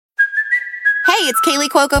it's Kaylee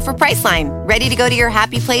Cuoco for Priceline. Ready to go to your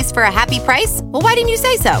happy place for a happy price? Well, why didn't you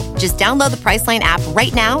say so? Just download the Priceline app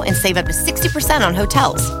right now and save up to 60% on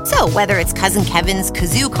hotels. So whether it's Cousin Kevin's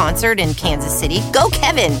Kazoo Concert in Kansas City, go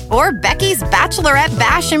Kevin, or Becky's Bachelorette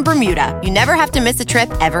Bash in Bermuda, you never have to miss a trip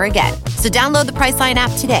ever again. So download the Priceline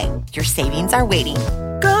app today. Your savings are waiting.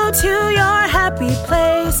 Go to your happy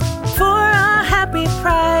place for a happy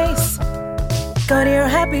price. Go to your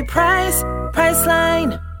happy price,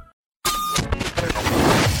 Priceline.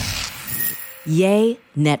 Yay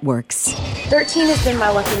Networks. 13 has been my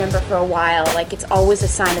lucky number for a while. Like, it's always a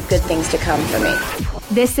sign of good things to come for me.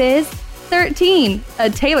 This is 13, a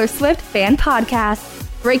Taylor Swift fan podcast,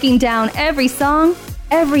 breaking down every song,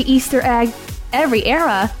 every Easter egg, every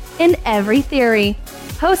era, and every theory.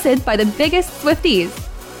 Hosted by the biggest Swifties,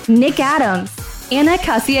 Nick Adams, Anna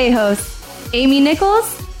Cassiejos, Amy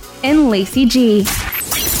Nichols, and Lacey G.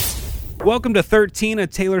 Welcome to 13, a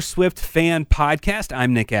Taylor Swift fan podcast.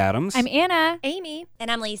 I'm Nick Adams. I'm Anna. Amy.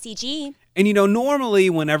 And I'm Lacey G. And you know,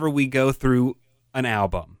 normally whenever we go through an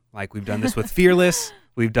album, like we've done this with Fearless,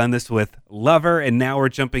 we've done this with Lover, and now we're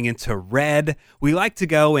jumping into Red, we like to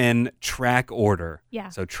go in track order. Yeah.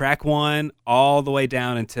 So track 1 all the way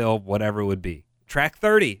down until whatever it would be. Track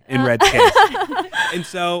 30 in Red's case. And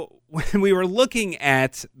so when we were looking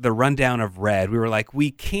at the rundown of Red, we were like,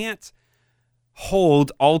 we can't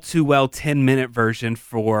hold All Too Well 10-minute version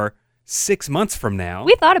for 6 months from now.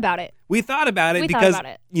 We thought about it. Because,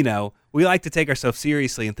 you know, we like to take ourselves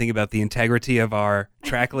seriously and think about the integrity of our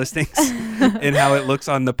track listings and how it looks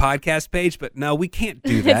on the podcast page. But no, we can't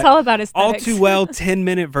do that. It's all about aesthetics. All Too Well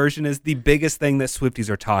 10-minute version is the biggest thing that Swifties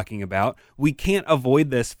are talking about. We can't avoid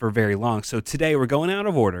this for very long. So today we're going out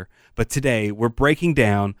of order, but today we're breaking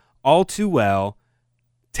down All Too Well,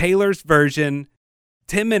 Taylor's version,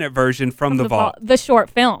 10-minute version from the vault. The short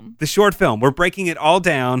film. The short film. We're breaking it all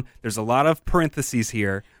down. There's a lot of parentheses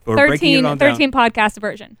here, but we're breaking it all down. 13 podcast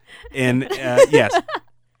version. And yes,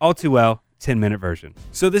 All Too Well, 10-minute version.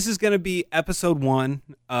 So this is going to be episode 1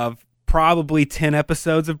 of probably 10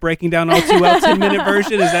 episodes of breaking down All Too Well 10-minute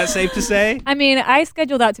version. Is that safe to say? I mean, I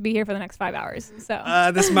scheduled out to be here for the next 5 hours.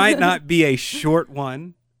 So this might not be a short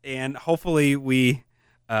one, and hopefully we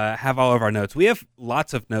have all of our notes. We have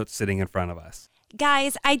lots of notes sitting in front of us.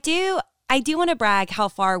 Guys, I do want to brag how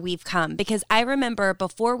far we've come, because I remember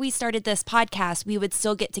before we started this podcast, we would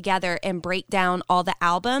still get together and break down all the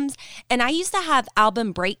albums. And I used to have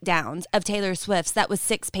album breakdowns of Taylor Swift's that was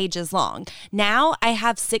 6 pages long. Now I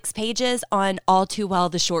have 6 pages on All Too Well,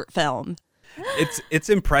 the short film. It's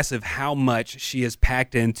impressive how much she has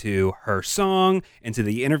packed into her song, into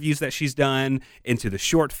the interviews that she's done, into the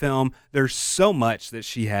short film. There's so much that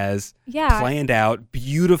she has planned out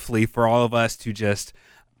beautifully for all of us to just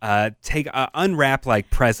unwrap like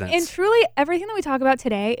presents. And truly, everything that we talk about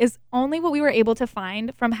today is only what we were able to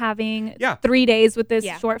find from having 3 days with this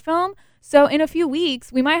short film. So in a few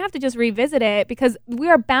weeks, we might have to just revisit it because we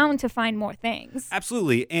are bound to find more things.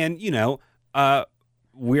 Absolutely. And, you know,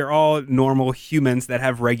 we're all normal humans that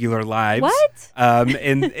have regular lives. What?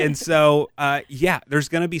 And so, there's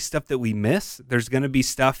going to be stuff that we miss. There's going to be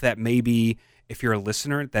stuff that maybe if you're a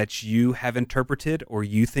listener that you have interpreted or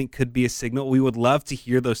you think could be a signal. We would love to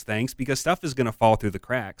hear those things because stuff is going to fall through the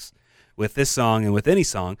cracks with this song and with any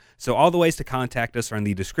song. So all the ways to contact us are in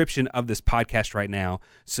the description of this podcast right now.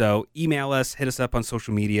 So email us, hit us up on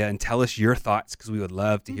social media, and tell us your thoughts because we would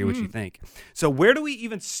love to hear what you think. So where do we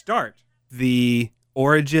even start? The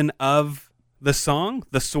origin of the song,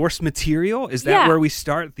 the source material? Is that where we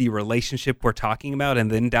start the relationship we're talking about and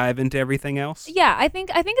then dive into everything else? Yeah, I think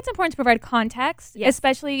it's important to provide context,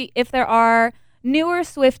 especially if there are newer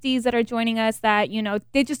Swifties that are joining us that, you know,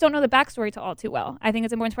 they just don't know the backstory to All Too Well. I think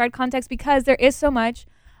it's important to provide context because there is so much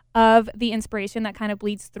of the inspiration that kind of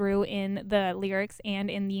bleeds through in the lyrics and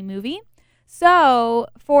in the movie. So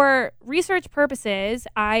for research purposes,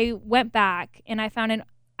 I went back and I found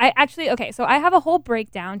so I have a whole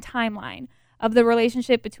breakdown timeline of the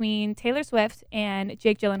relationship between Taylor Swift and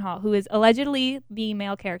Jake Gyllenhaal, who is allegedly the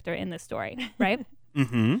male character in this story, right?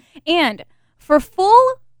 Mm-hmm. And for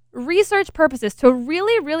full research purposes, to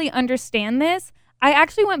really, really understand this, I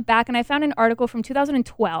actually went back and I found an article from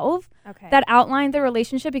 2012 that outlined the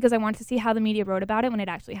relationship because I wanted to see how the media wrote about it when it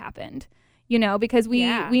actually happened. You know, because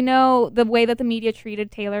we know the way that the media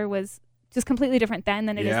treated Taylor was just completely different then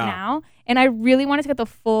than it is now. And I really wanted to get the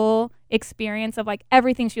full experience of like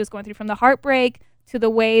everything she was going through, from the heartbreak to the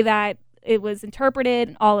way that it was interpreted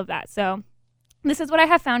and all of that. So this is what I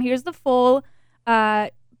have found. Here's the full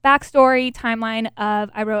backstory timeline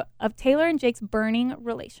of Taylor and Jake's burning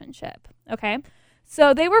relationship. Okay.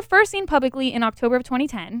 So they were first seen publicly in October of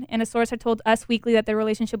 2010, and a source had told Us Weekly that their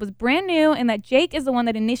relationship was brand new and that Jake is the one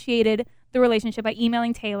that initiated the relationship by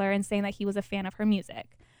emailing Taylor and saying that he was a fan of her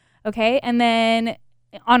music. Okay, and then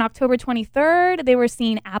on October 23rd, they were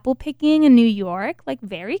seen apple picking in New York, like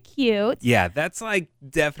very cute. Yeah, that's like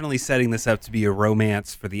definitely setting this up to be a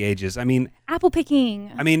romance for the ages. I mean, apple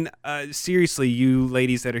picking. Seriously, you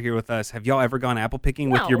ladies that are here with us, have y'all ever gone apple picking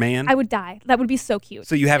with your man? I would die. That would be so cute.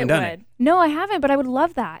 So you haven't done it? No, I haven't, but I would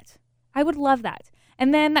love that. I would love that.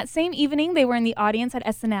 And then that same evening, they were in the audience at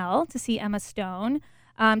SNL to see Emma Stone.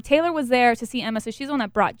 Taylor was there to see Emma, so she's the one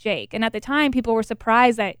that brought Jake. And at the time, people were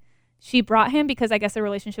surprised that she brought him because I guess their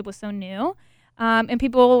relationship was so new. And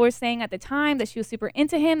people were saying at the time that she was super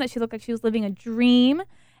into him, that she looked like she was living a dream.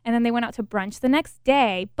 And then they went out to brunch the next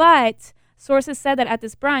day. But sources said that at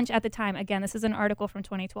this brunch at the time, again, this is an article from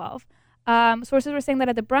 2012, sources were saying that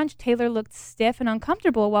at the brunch, Taylor looked stiff and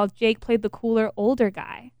uncomfortable while Jake played the cooler, older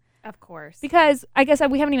guy. Of course. Because I guess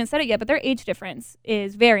we haven't even said it yet, but their age difference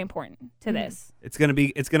is very important to this. It's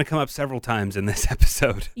gonna come up several times in this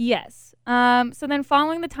episode. Yes. So then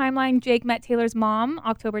following the timeline, Jake met Taylor's mom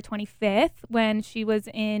October 25th when she was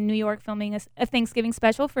in New York filming a Thanksgiving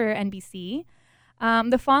special for NBC.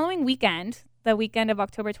 The following weekend, the weekend of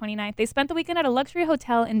October 29th, they spent the weekend at a luxury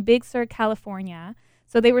hotel in Big Sur, California.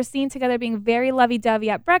 So they were seen together being very lovey-dovey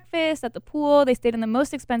at breakfast, at the pool. They stayed in the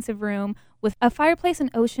most expensive room with a fireplace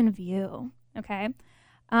and ocean view. Okay.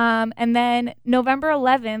 And then November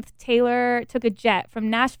 11th, Taylor took a jet from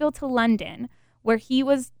Nashville to London, where he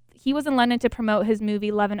was in London to promote his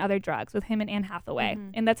movie Love and Other Drugs with him and Anne Hathaway.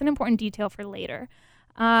 Mm-hmm. And that's an important detail for later.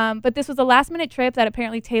 But this was a last-minute trip that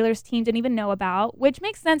apparently Taylor's team didn't even know about, which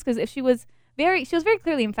makes sense because if she was very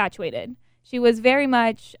clearly infatuated. She was very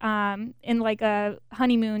much in like a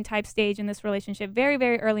honeymoon type stage in this relationship very,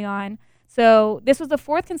 very early on. So this was the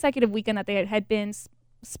fourth consecutive weekend that they had been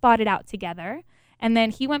spotted out together. And then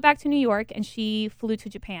he went back to New York and she flew to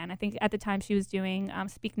Japan. I think at the time she was doing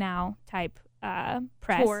Speak Now type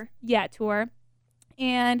press. Tour. Yeah, tour.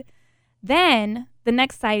 And then the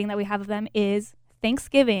next sighting that we have of them is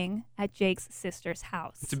Thanksgiving at Jake's sister's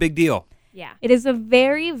house. It's a big deal. Yeah. It is a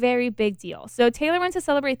very, very big deal. So Taylor went to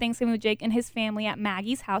celebrate Thanksgiving with Jake and his family at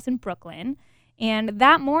Maggie's house in Brooklyn. And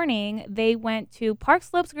that morning, they went to Park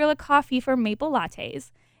Slope's Gorilla Coffee for maple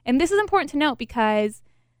lattes. And this is important to note because,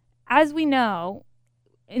 as we know,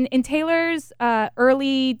 in Taylor's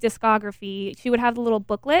early discography, she would have the little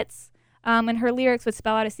booklets and her lyrics would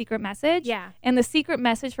spell out a secret message. Yeah. And the secret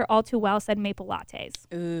message for All Too Well said maple lattes.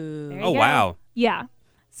 Ooh. Oh, wow. Yeah.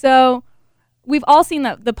 So we've all seen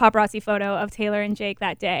the paparazzi photo of Taylor and Jake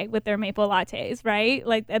that day with their maple lattes, right?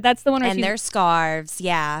 Like that's the one where and their scarves,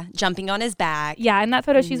 yeah, jumping on his back. Yeah, in that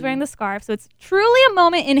photo, she's wearing the scarf. So it's truly a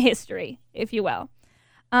moment in history, if you will.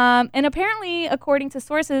 And apparently, according to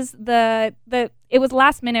sources, it was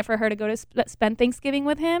last minute for her to go to spend Thanksgiving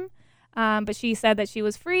with him. But she said that she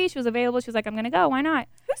was free. She was available. She was like, I'm going to go. Why not?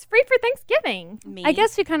 Who's free for Thanksgiving? Me. I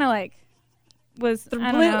guess she kind of like was blew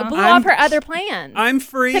off her other plans. I'm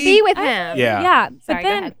free to be with him. Yeah. Yeah. Sorry, but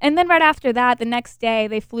go ahead. And then right after that, the next day,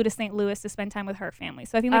 they flew to St. Louis to spend time with her family.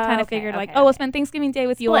 So I think they kind of figured we'll spend Thanksgiving Day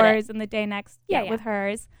with yours and the day next with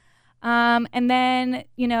hers. And then,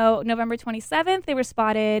 November 27th, they were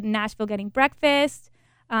spotted in Nashville getting breakfast.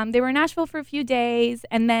 They were in Nashville for a few days.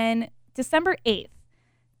 And then December 8th,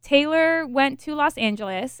 Taylor went to Los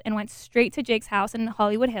Angeles and went straight to Jake's house in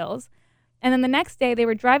Hollywood Hills. And then the next day, they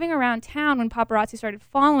were driving around town when paparazzi started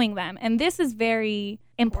following them. And this is very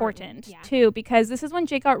important, too, because this is when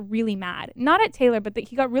Jake got really mad. Not at Taylor, but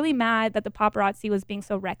he got really mad that the paparazzi was being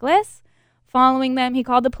so reckless, following them. He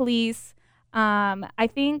called the police. I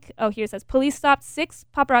think, here it says, police stopped 6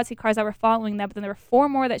 paparazzi cars that were following them, but then there were 4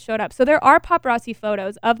 more that showed up. So there are paparazzi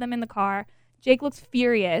photos of them in the car. Jake looks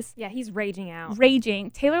furious. Yeah, he's raging out.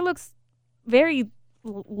 Taylor looks very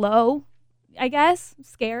low, I guess,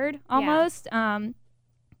 scared almost. Yeah.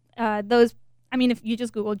 If you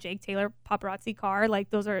just Google Jake Taylor paparazzi car,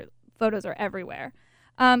 like those photos are everywhere.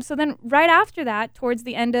 So then right after that, towards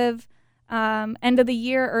the end of the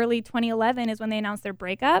year, early 2011 is when they announced their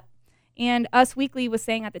breakup. And Us Weekly was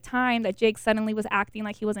saying at the time that Jake suddenly was acting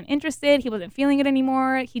like he wasn't interested. He wasn't feeling it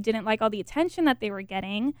anymore. He didn't like all the attention that they were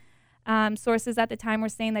getting. Sources at the time were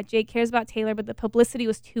saying that Jake cares about Taylor, but the publicity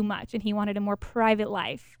was too much and he wanted a more private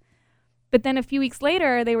life. But then a few weeks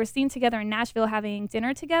later, they were seen together in Nashville having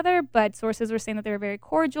dinner together, but sources were saying that they were very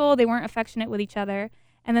cordial. They weren't affectionate with each other.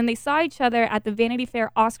 And then they saw each other at the Vanity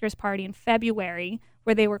Fair Oscars party in February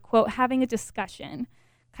where they were, quote, having a discussion.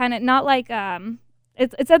 Kind of not like,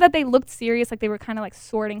 it said that they looked serious, like they were kind of like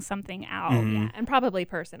sorting something out. Mm-hmm. Yeah, and probably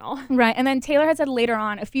personal. Right. And then Taylor had said later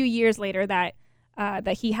on, a few years later, that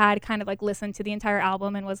that he had kind of like listened to the entire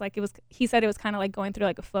album and was like, he said it was kind of like going through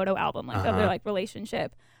like a photo album, like of their like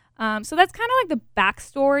relationship. So that's kind of like the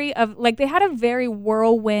backstory of like, they had a very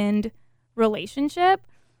whirlwind relationship,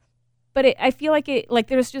 but I feel like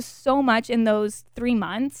there's just so much in those 3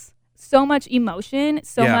 months, so much emotion,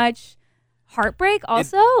 so much heartbreak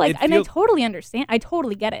also. I totally understand. I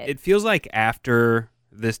totally get it. It feels like after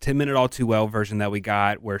this 10-minute All Too Well version that we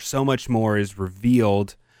got, where so much more is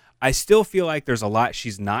revealed, I still feel like there's a lot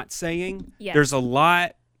she's not saying. Yes. There's a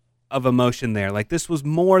lot of emotion there. Like, this was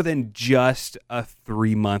more than just a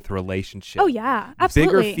 3-month relationship. Oh, yeah,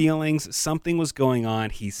 absolutely. Bigger feelings. Something was going on.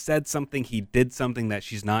 He said something. He did something that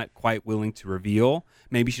she's not quite willing to reveal.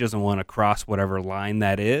 Maybe she doesn't want to cross whatever line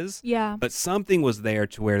that is. Yeah. But something was there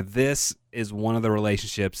to where this is one of the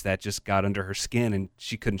relationships that just got under her skin and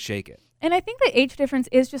she couldn't shake it. And I think the age difference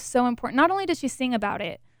is just so important. Not only does she sing about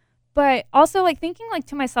it, but also like thinking like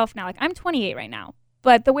to myself now, like I'm 28 right now,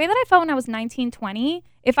 but the way that I felt when I was 19, 20,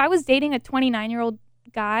 if I was dating a 29-year-old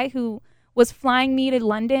guy who was flying me to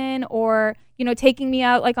London or, you know, taking me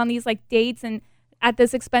out like on these like dates and at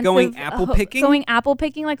this expensive going apple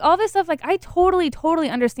picking, like all this stuff, like I totally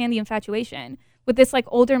understand the infatuation with this like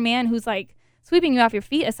older man who's like sweeping you off your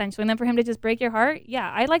feet essentially, and then for him to just break your heart. Yeah,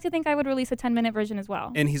 I'd like to think I would release a 10-minute version as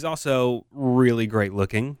well. And he's also really great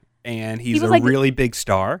looking. And he's was a like really big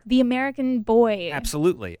star. The American boy.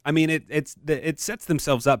 Absolutely. I mean, it sets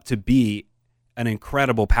themselves up to be an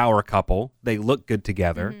incredible power couple. They look good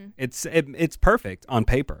together. Mm-hmm. It's perfect on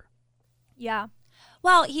paper. Yeah.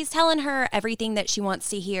 Well, he's telling her everything that she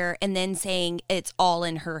wants to hear and then saying it's all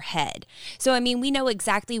in her head. So, I mean, we know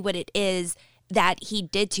exactly what it is that he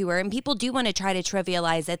did to her, and people do want to try to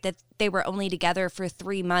trivialize it, that they were only together for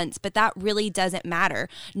 3 months, but that really doesn't matter.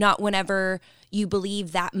 Not whenever you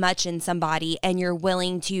believe that much in somebody and you're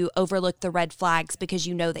willing to overlook the red flags because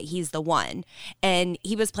you know that he's the one. And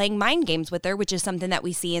he was playing mind games with her, which is something that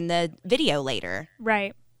we see in the video later.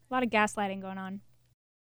 Right. A lot of gaslighting going on.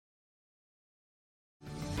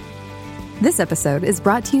 This episode is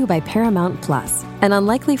brought to you by Paramount Plus. An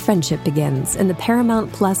unlikely friendship begins in the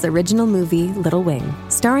Paramount Plus original movie Little Wing,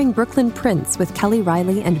 starring Brooklyn Prince with Kelly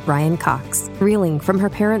Riley and Brian Cox. Reeling from her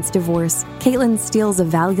parents' divorce, Caitlin steals a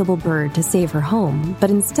valuable bird to save her home, but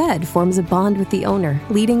instead forms a bond with the owner,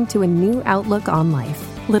 leading to a new outlook on life.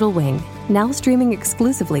 Little Wing, now streaming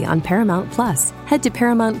exclusively on Paramount Plus. Head to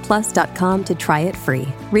ParamountPlus.com to try it free.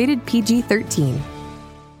 Rated PG-13.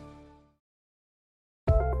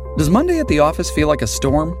 Does Monday at the office feel like a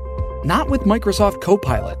storm? Not with Microsoft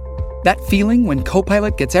Copilot. That feeling when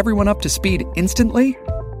Copilot gets everyone up to speed instantly?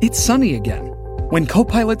 It's sunny again. When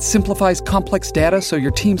Copilot simplifies complex data so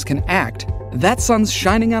your teams can act, that sun's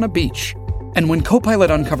shining on a beach. And when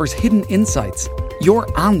Copilot uncovers hidden insights,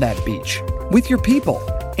 you're on that beach with your people,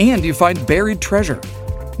 and you find buried treasure.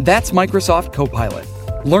 That's Microsoft Copilot.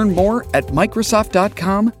 Learn more at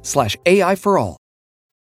Microsoft.com/AI for all.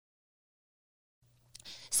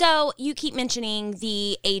 So you keep mentioning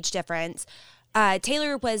the age difference.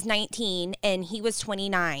 Taylor was 19 and he was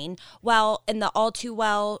 29. While in the All Too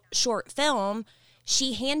Well short film,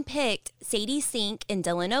 she handpicked Sadie Sink and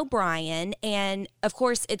Dylan O'Brien. And of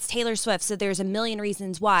course, it's Taylor Swift, so there's a million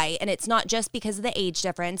reasons why. And it's not just because of the age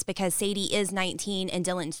difference, because Sadie is 19 and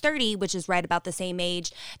Dylan's 30, which is right about the same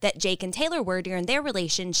age that Jake and Taylor were during their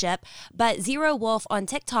relationship. But Zero Wolf on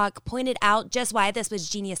TikTok pointed out just why this was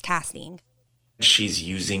genius casting. She's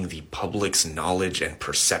using the public's knowledge and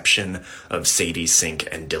perception of Sadie Sink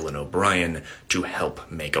and Dylan O'Brien to help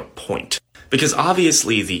make a point. Because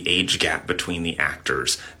obviously the age gap between the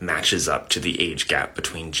actors matches up to the age gap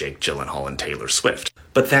between Jake Gyllenhaal and Taylor Swift.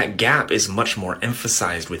 But that gap is much more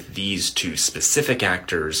emphasized with these two specific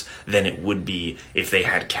actors than it would be if they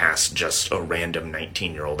had cast just a random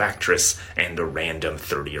 19-year-old actress and a random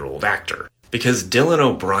 30-year-old actor. Because Dylan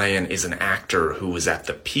O'Brien is an actor who was at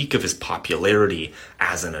the peak of his popularity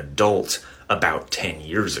as an adult about 10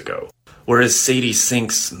 years ago. Whereas Sadie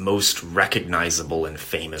Sink's most recognizable and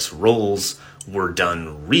famous roles were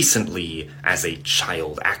done recently as a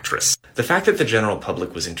child actress. The fact that the general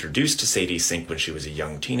public was introduced to Sadie Sink when she was a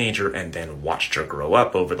young teenager and then watched her grow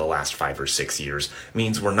up over the last 5 or 6 years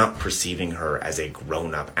means we're not perceiving her as a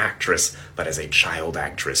grown-up actress, but as a child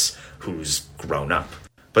actress who's grown up.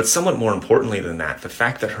 But somewhat more importantly than that, the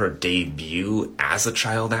fact that her debut as a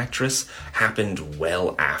child actress happened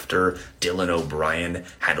well after Dylan O'Brien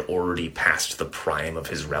had already passed the prime of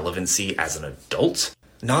his relevancy as an adult,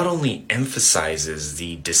 not only emphasizes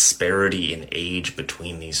the disparity in age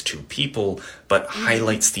between these two people, but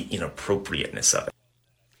highlights the inappropriateness of it.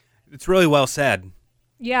 It's really well said.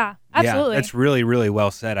 Yeah, absolutely. Yeah, that's really, really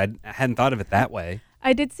well said. I hadn't thought of it that way.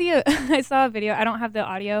 I did see I saw a video. I don't have the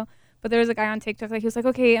audio, but there was a guy on TikTok he was like,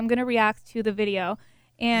 okay, I'm going to react to the video.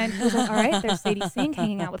 And he was like, all right, there's Sadie Sink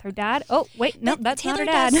hanging out with her dad. Oh, wait, no, that's Taylor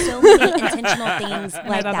not her dad. does so many intentional things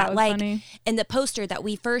like that. Like funny. in the poster that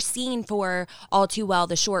we first seen for All Too Well,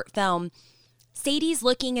 the short film, Sadie's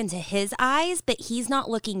looking into his eyes, but he's not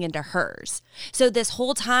looking into hers. So this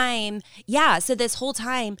whole time,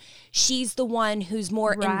 she's the one who's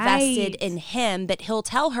more invested in him, but he'll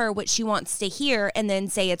tell her what she wants to hear and then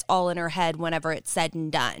say it's all in her head whenever it's said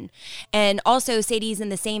and done. And also, Sadie's in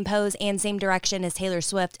the same pose and same direction as Taylor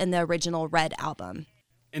Swift in the original Red album.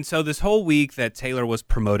 And so this whole week that Taylor was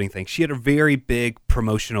promoting things, she had a very big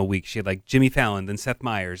promotional week. She had like Jimmy Fallon, then Seth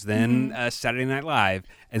Meyers, then Saturday Night Live.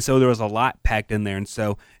 And so there was a lot packed in there. And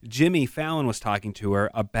so Jimmy Fallon was talking to her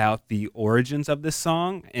about the origins of this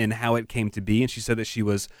song and how it came to be. And she said that she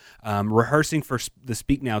was rehearsing for the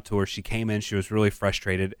Speak Now tour. She came in, she was really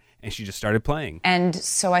frustrated, and she just started playing. And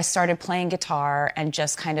so I started playing guitar and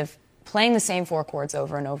just kind of playing the same 4 chords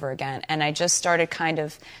over and over again. And I just started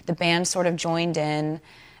the band sort of joined in,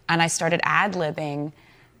 and I started ad-libbing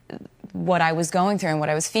what I was going through and what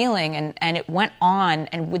I was feeling. And it went on,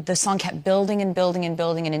 and the song kept building and building and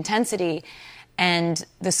building in intensity. And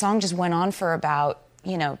the song just went on for about,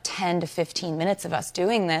 10 to 15 minutes of us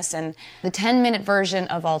doing this. And the 10-minute version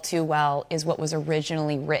of All Too Well is what was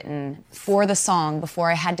originally written for the song before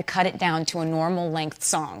I had to cut it down to a normal length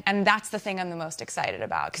song. And that's the thing I'm the most excited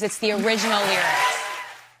about, because it's the original lyrics.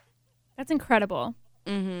 That's incredible.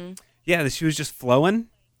 Mm-hmm. Yeah, she was just flowing.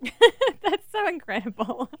 That's so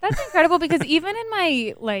incredible. That's incredible, because even in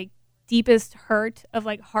my deepest hurt of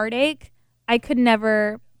heartache, I could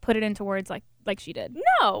never put it into words like she did.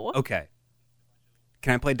 No. Okay.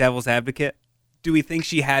 Can I play devil's advocate? Do we think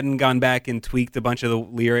she hadn't gone back and tweaked a bunch of the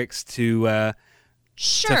lyrics to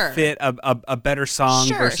fit a better song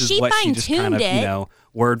versus what she just kind of,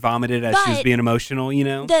 word vomited as she was being emotional,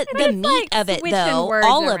 The meat of it, though,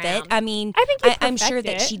 all of it. I mean, I'm sure perfected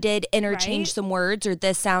that she did interchange some words or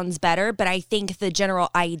this sounds better, but I think the general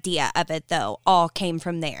idea of it, though, all came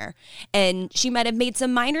from there. And she might have made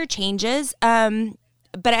some minor changes,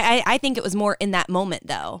 but I think it was more in that moment,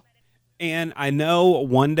 though. And I know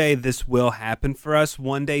one day this will happen for us.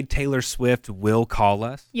 One day Taylor Swift will call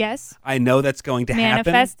us. Yes. I know that's going to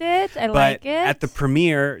Manifest happen. it. I like it. But at the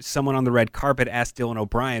premiere, someone on the red carpet asked Dylan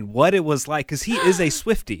O'Brien what it was like, because he is a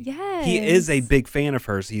Swiftie. Yes. He is a big fan of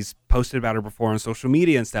hers. He's posted about her before on social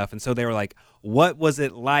media and stuff. And so they were like, what was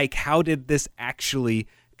it like? How did this actually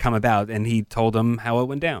come about? And he told them how it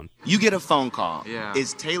went down. You get a phone call. Yeah.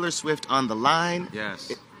 Is Taylor Swift on the line?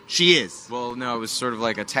 Yes. She is. Well, no, it was sort of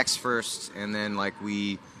like a text first, and then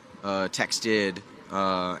we texted,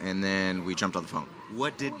 and then we jumped on the phone.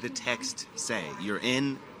 What did the text say? You're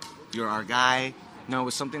in? You're our guy? No, it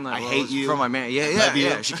was something like, I hate you. From my man.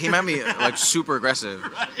 Yeah. She came at me super aggressive,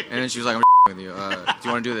 right. And then she was like, I'm with you. Do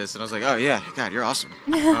you want to do this? And I was like, oh yeah, God, you're awesome.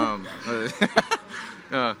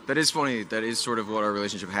 That is funny. That is sort of what our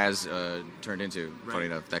relationship has turned into. Right. Funny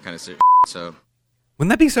enough, that kind of shit. So. Wouldn't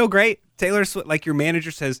that be so great? Taylor Swift, your manager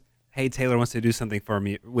says, hey, Taylor wants to do something for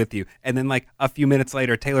me with you. And then a few minutes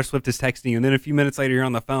later, Taylor Swift is texting you. And then a few minutes later, you're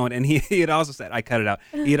on the phone. And he had also said, I cut it out.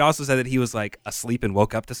 He had also said that he was asleep and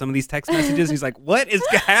woke up to some of these text messages. He's like, what is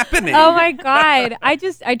happening? Oh my God. I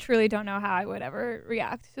truly don't know how I would ever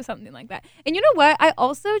react to something like that. And you know what? I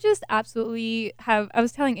also just absolutely I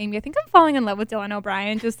was telling Amy, I think I'm falling in love with Dylan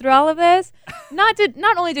O'Brien just through all of this. Not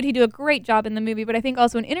only did he do a great job in the movie, but I think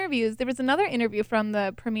also in interviews. There was another interview from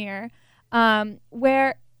the premiere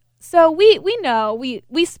where, so we know,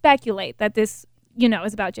 we speculate that this,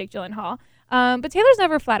 is about Jake Gyllenhaal. But Taylor's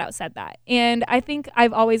never flat out said that. And I think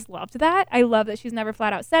I've always loved that. I love that she's never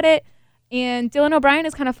flat out said it. And Dylan O'Brien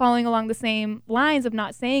is kind of following along the same lines of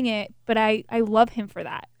not saying it, but I love him for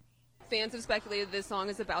that. Fans have speculated this song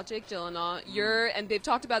is about Jake Gyllenhaal. And they've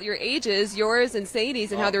talked about your ages, yours and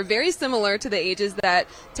Sadie's, and how they're very similar to the ages that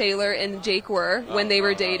Taylor and Jake were when they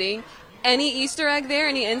were dating. Any Easter egg there?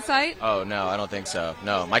 Any insight? Oh, no, I don't think so.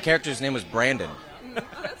 No, my character's name was Brandon. Oh,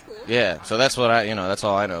 that's cool. Yeah, so that's what that's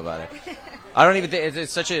all I know about it. I don't even think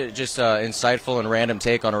it's such a just insightful and random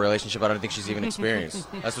take on a relationship I don't think she's even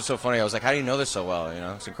experienced. That's what's so funny. I was like, how do you know this so well?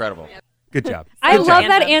 It's incredible. Good job. I love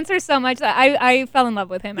that answer so much that I fell in love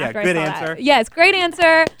with him after I saw answer. that. Yes, great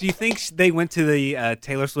answer. Do you think they went to the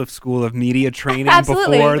Taylor Swift School of Media training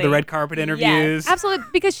Absolutely. before the red carpet interviews? Yes, absolutely,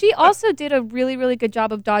 because she also did a really, really good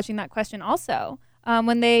job of dodging that question also.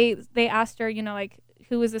 When they asked her,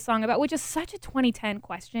 who is the song about, which is such a 2010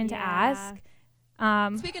 question to ask.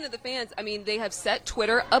 Speaking of the fans, they have set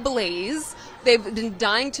Twitter ablaze. They've been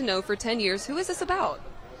dying to know for 10 years, who is this about?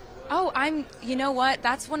 You know what?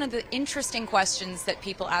 That's one of the interesting questions that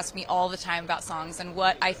people ask me all the time about songs. And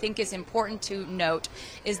what I think is important to note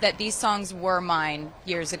is that these songs were mine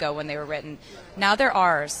years ago when they were written. Now they're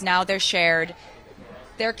ours. Now they're shared.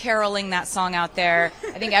 They're caroling that song out there.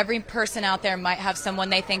 I think every person out there might have someone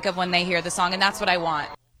they think of when they hear the song, and that's what I want.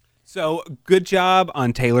 So good job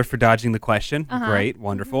on Taylor for dodging the question. Uh-huh. Great,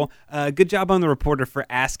 wonderful. Good job on the reporter for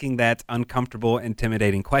asking that uncomfortable,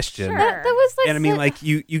 intimidating question. Sure. That was like, and I mean, like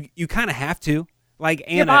you kind of have to. Like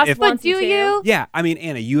your Anna, boss wants you to. Yeah, I mean,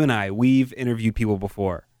 Anna, you and I, we've interviewed people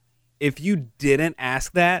before. If you didn't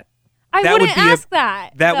ask that, I that wouldn't would be ask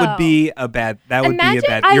that. That though. would be a bad. That would Imagine- be a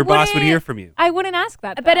bad. I Your boss would wouldn't- hear from you. I wouldn't ask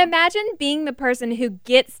that. But though. imagine being the person who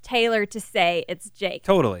gets Taylor to say it's Jake.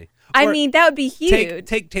 Totally. I Or mean, that would be huge.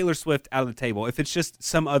 Take Taylor Swift out of the table. If it's just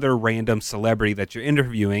some other random celebrity that you're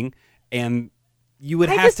interviewing, and you would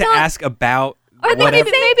I have just to don't- ask about Or then whatever.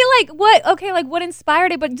 maybe like what? Okay, like what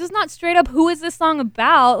inspired it, but just not straight up. Who is this song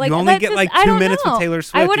about? Like You only that's get just- like I 2 don't minutes know. with Taylor I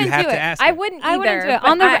Swift. wouldn't You have do to it. ask. I it. wouldn't I either. wouldn't do it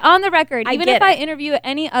but on the record. I Even get if I it. interview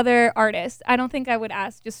any other artist, I don't think I would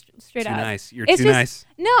ask just straight Too up. nice. You're It's too just- nice.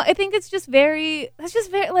 No, I think it's just very. It's just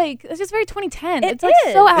very 2010. It It's like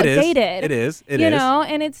so is. It is. outdated. It is. It you is. know,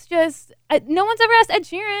 and it's just no one's ever asked Ed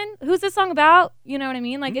Sheeran, "Who's this song about?" You know what I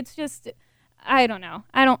mean? Mm-hmm. Like it's just. I don't know.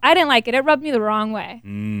 I didn't like it. It rubbed me the wrong way.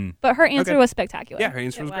 Mm. But her answer Okay. was spectacular. Yeah, her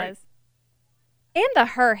answer was great. And the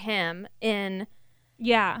her him in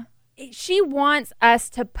Yeah. she wants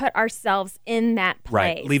us to put ourselves in that place.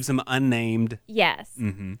 Right. Leaves them unnamed. Yes.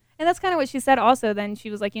 Mm-hmm. And that's kind of what she said also. Then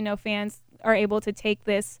she was like, you know, fans are able to take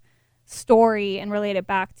this story and relate it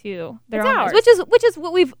back to their It's own ours. lives, which is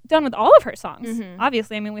what we've done with all of her songs. Mhm.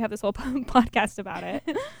 Obviously, I mean, we have this whole podcast about it.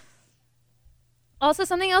 Also,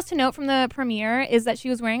 something else to note from the premiere is that she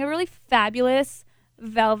was wearing a really fabulous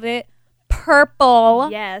velvet purple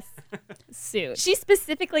Yes. suit. She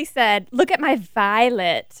specifically said, "Look at my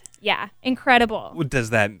violet." Yeah, incredible. Well,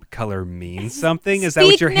 does that color mean something? Is that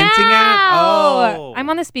what you're hinting at? Now! Oh. I'm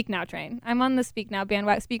on the Speak Now train. I'm on the Speak Now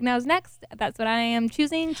bandwagon. Speak Now is next. That's what I am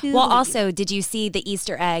choosing to Well, believe. also, did you see the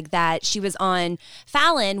Easter egg that she was on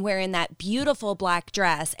Fallon wearing that beautiful black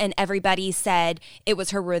dress, and everybody said it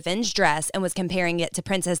was her revenge dress and was comparing it to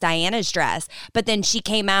Princess Diana's dress, but then she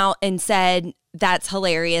came out and said, "That's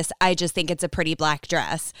hilarious. I just think it's a pretty black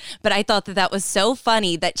dress." But I thought that was so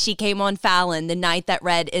funny that she came on Fallon the night that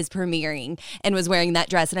Red is premiering and was wearing that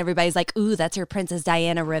dress, and everybody's like, "Ooh, that's her Princess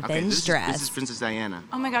Diana revenge dress." This is Princess Diana.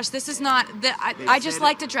 Oh my gosh, this is not. I just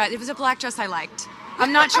liked a dress. It was a black dress I liked.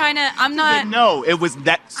 I'm not trying to. I'm not. No, it was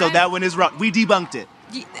that. So that one is wrong. We debunked it.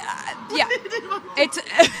 Yeah. It's.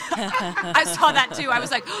 I saw that too. I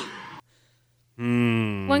was like,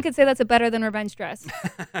 One could say that's a better than revenge dress.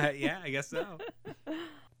 Yeah, I guess so.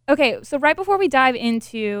 Okay, so right before we dive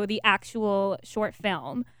into the actual short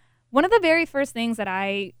film, one of the very first things that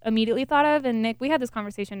I immediately thought of, and Nick, we had this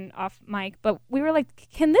conversation off mic, but we were like,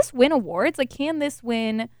 can this win awards? Like, can this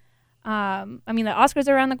win? I mean, the Oscars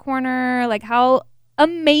are around the corner. Like, how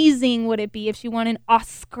amazing would it be if she won an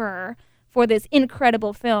Oscar for this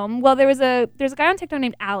incredible film? Well, there's a guy on TikTok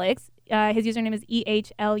named Alex. His username is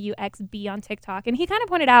EHLUXB on TikTok, and he kind of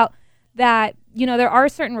pointed out that, you know, there are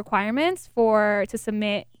certain requirements to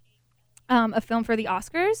submit a film for the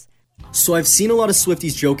Oscars. So I've seen a lot of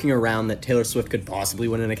Swifties joking around that Taylor Swift could possibly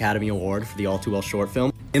win an Academy Award for the All Too Well short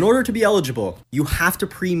film. In order to be eligible, you have to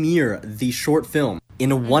premiere the short film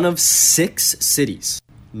in one of 6 cities.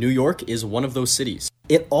 New York is one of those cities.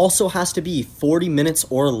 It also has to be 40 minutes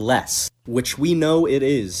or less, which we know it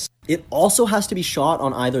is. It also has to be shot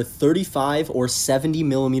on either 35 or 70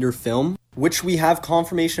 millimeter film, which we have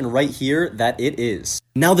confirmation right here that it is.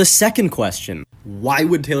 Now the second question, why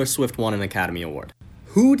would Taylor Swift want an Academy Award?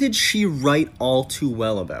 Who did she write All Too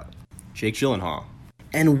Well about? Jake Gyllenhaal.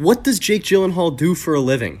 And what does Jake Gyllenhaal do for a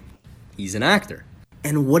living? He's an actor.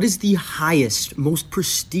 And what is the highest, most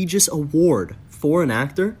prestigious award for an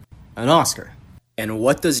actor? An Oscar. And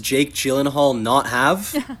what does Jake Gyllenhaal not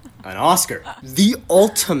have? An Oscar. The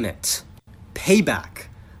ultimate payback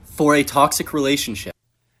for a toxic relationship.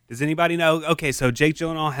 Does anybody know? Okay, so Jake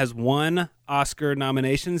Gyllenhaal has 1 Oscar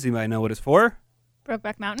nominations. Anybody know what it's for?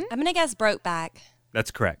 Brokeback Mountain. I'm going to guess Brokeback.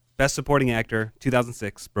 That's correct. Best Supporting Actor,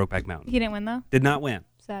 2006, Brokeback Mountain. He didn't win, though? Did not win.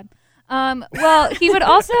 Sad. Well,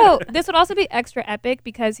 this would also be extra epic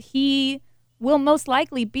because he will most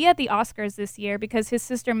likely be at the Oscars this year because his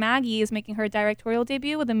sister Maggie is making her directorial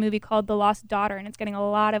debut with a movie called The Lost Daughter, and it's getting a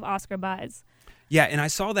lot of Oscar buzz. Yeah, and I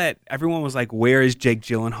saw that everyone was like, where is Jake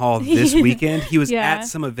Gyllenhaal this weekend? He was Yeah. at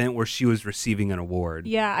some event where she was receiving an award.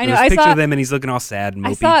 Yeah, I There know. was a picture saw of them, and he's looking all sad and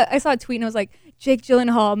mopey. I saw a tweet, and it was like, Jake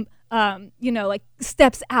Gyllenhaal like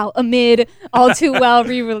steps out amid All Too Well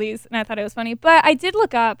re-release, and I thought it was funny. But I did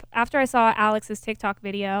look up after I saw Alex's TikTok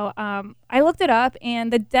video. I looked it up,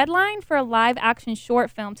 and the deadline for a live-action short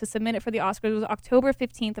film to submit it for the Oscars was October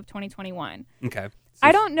 15th of 2021. Okay.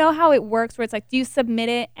 I don't know how it works, where it's like, do you submit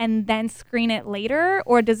it and then screen it later,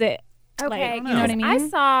 or does it? Okay, you know what I mean? I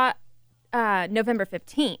saw November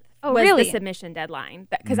 15th. Oh, was really? the submission deadline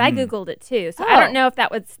because I googled it too. So I don't know if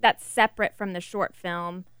that's separate from the short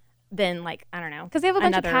film. Then I don't know, because they have a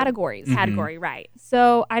bunch of categories. Category, right?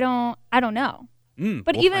 So I don't know.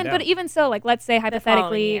 But even so, let's say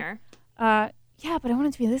hypothetically, year. Yeah, but I want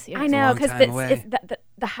it to be this year. I know, because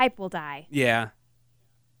the hype will die. Yeah.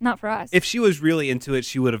 Not for us. If she was really into it,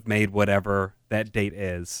 she would have made whatever that date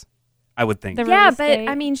is, I would think. Yeah, but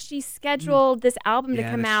I mean, she scheduled this album to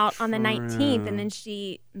come out on the 19th, and then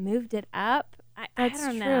she moved it up. I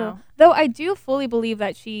don't know. Though I do fully believe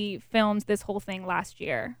that she filmed this whole thing last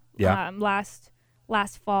year. Yeah. Last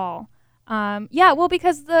fall. Well,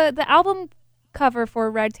 because the album cover for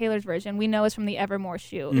Red Taylor's version we know is from the Evermore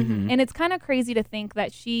shoot. And it's kind of crazy to think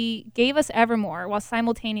that she gave us Evermore while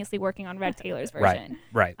simultaneously working on Red Taylor's version.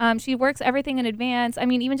 Right. She works everything in advance. I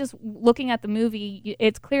mean, even just looking at the movie,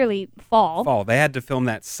 it's clearly fall. They had to film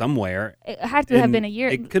that somewhere. It had to have been a year.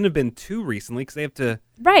 It couldn't have been too recently because they have to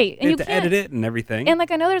and you you have to can't edit it and everything. And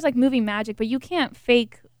I know there's movie magic, but you can't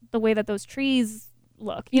fake the way that those trees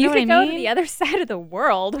look. You know what I mean? Go to the other side of the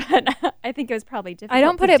world, but I think it was probably difficult. I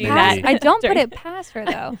don't put it past her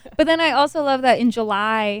though. But then I also love that in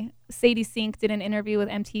July, Sadie Sink did an interview with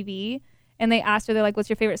MTV, and they asked her, they're like, "What's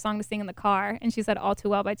your favorite song to sing in the car?" And she said "All Too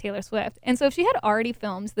Well" by Taylor Swift. And so if she had already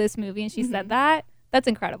filmed this movie and she said that, that's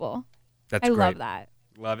incredible. That's great. I love that.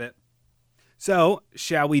 Love it. So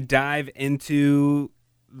shall we dive into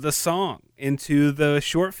the song, into the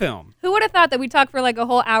short film? Who would have thought that we'd talk for a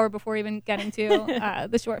whole hour before even getting to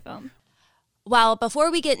the short film? Well, before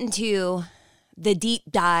we get into the deep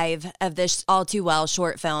dive of this All Too Well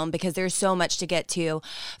short film, because there's so much to get to.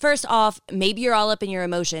 First off, maybe you're all up in your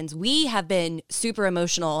emotions. We have been super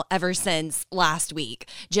emotional ever since last week,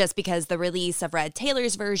 just because the release of Red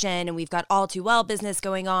Taylor's version, and we've got All Too Well business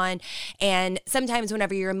going on. And sometimes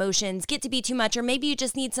whenever your emotions get to be too much, or maybe you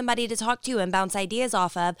just need somebody to talk to and bounce ideas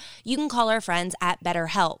off of, you can call our friends at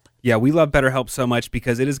BetterHelp. Yeah, we love BetterHelp so much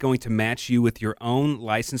because it is going to match you with your own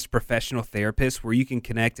licensed professional therapist where you can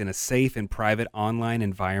connect in a safe and private online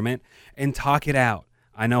environment and talk it out.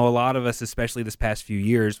 I know a lot of us, especially this past few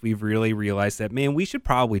years, we've really realized that, man, we should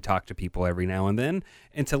probably talk to people every now and then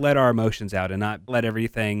and to let our emotions out and not let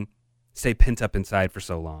everything stay pent up inside for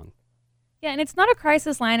so long. Yeah, and it's not a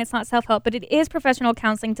crisis line, it's not self-help, but it is professional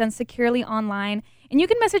counseling done securely online. And you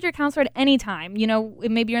can message your counselor at any time. You know,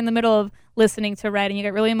 maybe you're in the middle of listening to Red and you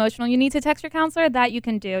get really emotional. You need to text your counselor. That you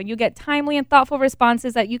can do. You get timely and thoughtful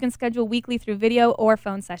responses that you can schedule weekly through video or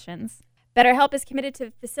phone sessions. BetterHelp is committed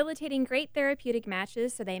to facilitating great therapeutic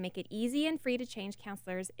matches, so they make it easy and free to change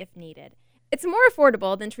counselors if needed. It's more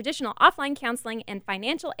affordable than traditional offline counseling, and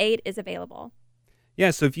financial aid is available.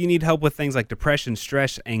 Yeah, so if you need help with things like depression,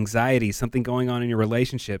 stress, anxiety, something going on in your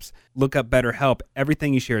relationships, look up BetterHelp.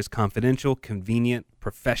 Everything you share is confidential, convenient,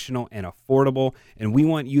 professional, and affordable. And we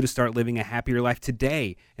want you to start living a happier life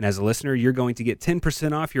today. And as a listener, you're going to get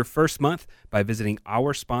 10% off your first month by visiting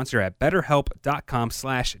our sponsor at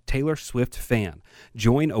betterhelp.com/Taylor Swift fan.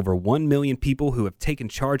 Join over 1 million people who have taken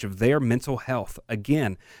charge of their mental health.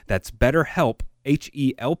 Again, that's BetterHelp,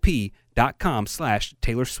 HELP.com/Taylor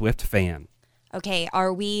Swift fan. Okay,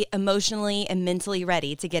 are we emotionally and mentally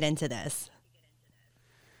ready to get into this?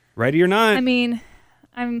 Ready or not? I mean,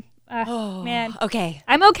 I'm, man. Okay.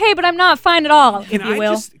 I'm okay, but I'm not fine at all, if you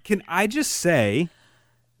will. Can I just say,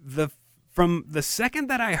 from the second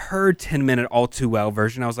that I heard 10-minute All Too Well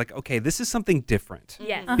version, I was like, okay, this is something different.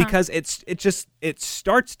 Yes. Because it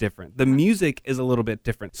starts different. The music is a little bit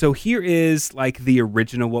different. So here is like the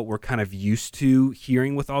original, what we're kind of used to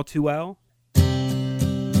hearing with All Too Well.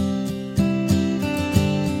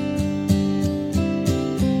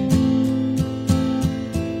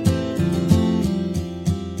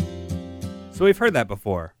 So we've heard that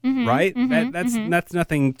before, right? That's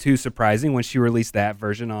nothing too surprising when she released that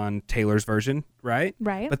version on Taylor's version, right?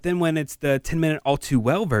 Right. But then when it's the 10-minute All Too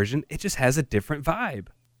Well version, it just has a different vibe.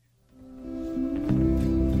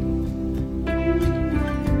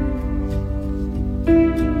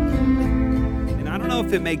 And I don't know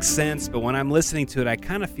if it makes sense, but when I'm listening to it, I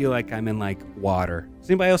kind of feel like I'm in like water.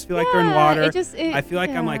 Does anybody else feel like they're in water? I feel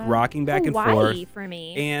like I'm like rocking back and forth. For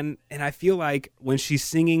me. And I feel like when she's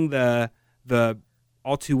singing the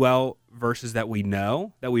All Too Well verses that we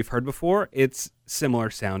know, that we've heard before, it's similar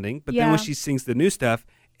sounding. But then when she sings the new stuff,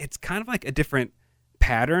 it's kind of like a different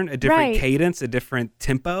pattern, a different Right. cadence, a different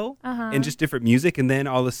tempo, Uh-huh. and just different music. And then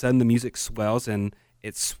all of a sudden the music swells and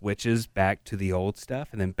it switches back to the old stuff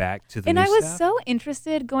and then back to the And new I was stuff. so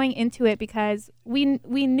interested going into it because we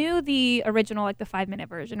knew the original, like the 5-minute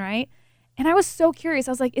version, right? And I was so curious.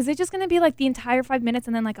 I was like, is it just going to be like the entire 5 minutes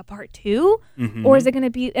and then like a part 2? Mhm. Or is it going to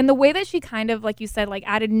be, and the way that she kind of, like you said, like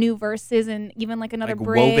added new verses and even like another Like,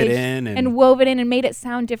 bridge. wove it in and- wove it in and made it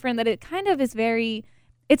sound different, that it kind of is very,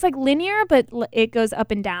 it's like linear, but it goes up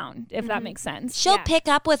and down, if that makes sense. She'll pick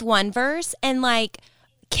up with one verse and like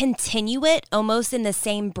continue it almost in the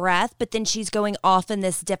same breath, but then she's going off in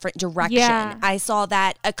this different direction. Yeah. I saw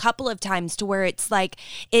that a couple of times to where it's like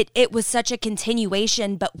it was such a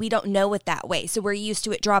continuation, but we don't know it that way. So we're used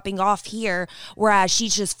to it dropping off here, whereas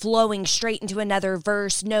she's just flowing straight into another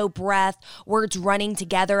verse, no breath, words running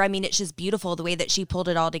together. I mean, it's just beautiful the way that she pulled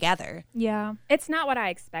it all together. Yeah. It's not what I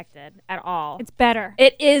expected at all. It's better.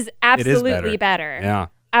 It is absolutely better. Yeah.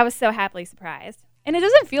 I was so happily surprised. And it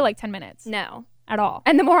doesn't feel like 10 minutes. No. At all.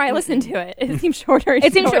 And the more I listen to it, it seems shorter. and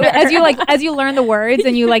It seems shorter. as you learn the words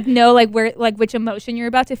and you like know like where like which emotion you're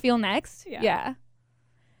about to feel next. Yeah.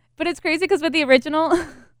 But it's crazy because with the original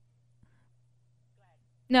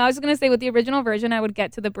No, I was going to say with the original version I would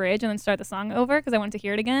get to the bridge and then start the song over because I wanted to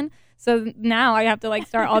hear it again. So now I have to like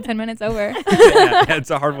start all 10 minutes over. Yeah, it's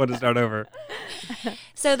a hard one to start over.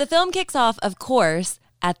 So the film kicks off, of course,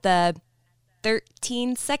 at the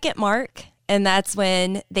 13-second mark, and that's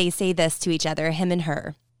when they say this to each other, him and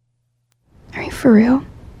her. Are you for real?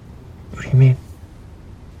 What do you mean?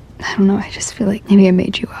 I don't know. I just feel like maybe I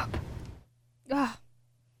made you up. Ah,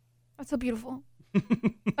 that's so beautiful.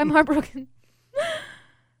 I'm heartbroken.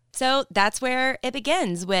 So that's where it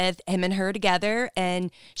begins with him and her together,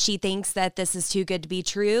 and she thinks that this is too good to be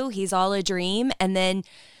true. He's all a dream. And then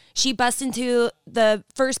she busts into the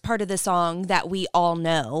first part of the song that we all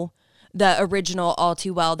know, the original All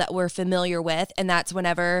Too Well that we're familiar with. And that's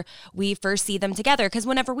whenever we first see them together. Because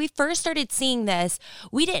whenever we first started seeing this,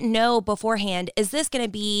 we didn't know beforehand, is this going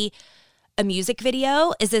to be a music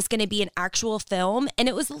video? Is this going to be an actual film? And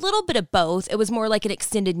it was a little bit of both. It was more like an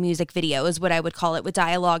extended music video is what I would call it, with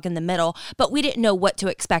dialogue in the middle. But we didn't know what to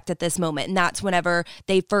expect at this moment. And that's whenever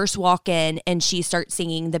they first walk in and she starts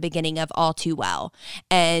singing the beginning of All Too Well.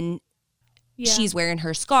 And she's wearing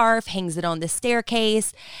her scarf, hangs it on the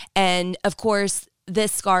staircase. And of course,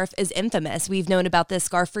 this scarf is infamous. We've known about this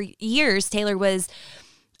scarf for years. Taylor was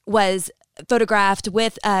photographed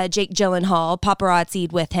with Jake Gyllenhaal,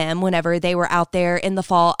 paparazzi'd with him whenever they were out there in the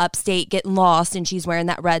fall upstate getting lost, and she's wearing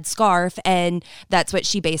that red scarf, and that's what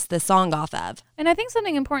she based the song off of. And I think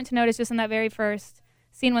something important to note is just in that very first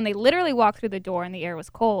scene when they literally walk through the door and the air was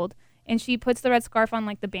cold, and she puts the red scarf on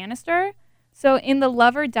like the banister. So in the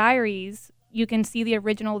Lover Diaries, you can see the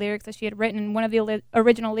original lyrics that she had written. One of the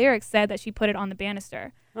original lyrics said that she put it on the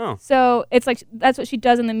banister. Oh. So it's like that's what she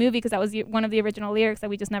does in the movie because that was one of the original lyrics that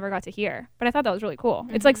we just never got to hear. But I thought that was really cool.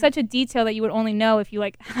 It's like such a detail that you would only know if you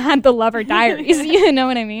like had the Lover Diaries. You know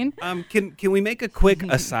what I mean? Can we make a quick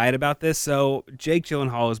aside about this? So Jake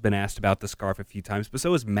Gyllenhaal has been asked about the scarf a few times, but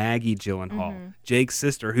so is Maggie Gyllenhaal, Jake's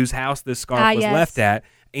sister, whose house this scarf was left at.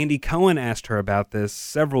 Andy Cohen asked her about this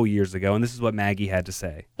several years ago, and this is what Maggie had to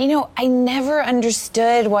say. You know, I never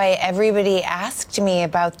understood why everybody asked me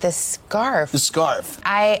about this scarf. The scarf.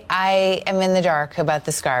 I am in the dark about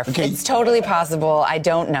the scarf. Okay. It's totally possible. I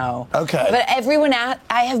don't know. Okay. But everyone, I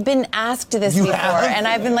have been asked this You before, have? and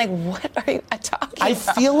I've been like, what are you talking I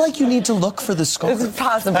about? feel like you need to look for the scarf. It's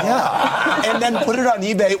possible. Yeah. And then put it on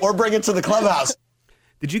eBay or bring it to the clubhouse.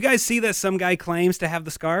 Did you guys see that some guy claims to have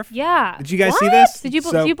the scarf? Yeah. Did you guys see this? Did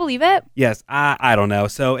you believe it? Yes. I don't know.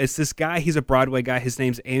 So it's this guy. He's a Broadway guy. His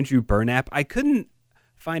name's Andrew Burnap. I couldn't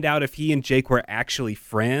find out if he and Jake were actually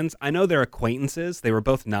friends. I know they're acquaintances. They were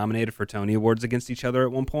both nominated for Tony Awards against each other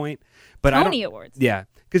at one point. But Tony Awards? Yeah,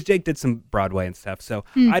 because Jake did some Broadway and stuff. So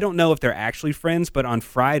I don't know if they're actually friends, but on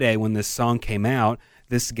Friday when this song came out,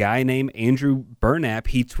 this guy named Andrew Burnap,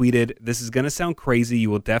 he tweeted, "This is going to sound crazy. You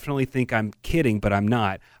will definitely think I'm kidding, but I'm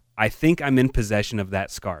not. I think I'm in possession of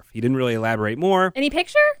that scarf." He didn't really elaborate more. Any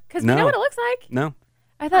picture? Because we know what it looks like. No.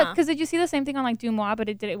 I thought, because did you see the same thing on like Dumois, but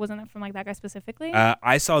it wasn't from like that guy specifically?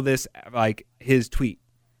 I saw this, like his tweet.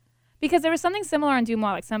 Because there was something similar on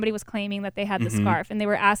Dumois, like somebody was claiming that they had the scarf, and they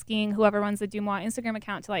were asking whoever runs the Dumois Instagram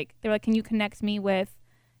account to like, they were like, can you connect me with,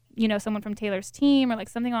 someone from Taylor's team or like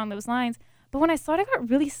something along those lines. But when I saw it, I got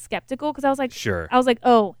really skeptical because I was like, sure. I was like,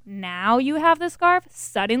 oh, now you have the scarf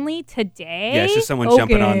suddenly today? Yeah, it's just someone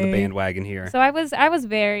jumping on the bandwagon here. So I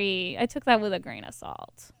took that with a grain of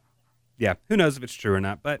salt. Yeah, who knows if it's true or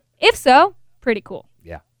not, but if so, pretty cool.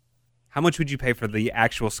 Yeah. How much would you pay for the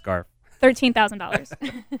actual scarf?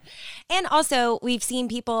 $13,000. And also, we've seen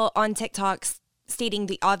people on TikTok stating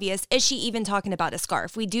the obvious. Is she even talking about a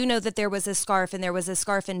scarf? We do know that there was a scarf and there was a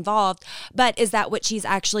scarf involved, but is that what she's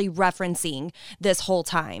actually referencing this whole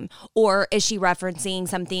time? Or is she referencing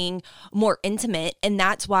something more intimate and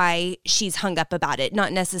that's why she's hung up about it?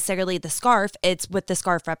 Not necessarily the scarf, it's what the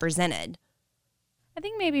scarf represented. I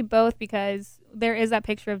think maybe both, because there is that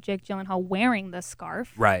picture of Jake Gyllenhaal wearing the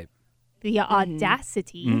scarf. Right. The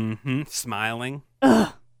audacity. Smiling.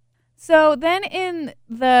 Ugh. So then in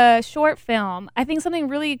the short film, I think something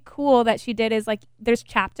really cool that she did is like there's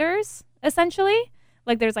chapters essentially,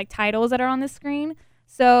 like there's like titles that are on the screen.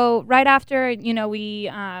 So right after, you know,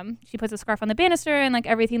 she puts a scarf on the banister and like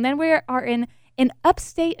everything, then we are in an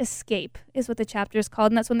Upstate Escape is what the chapter is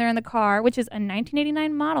called, and that's when they're in the car, which is a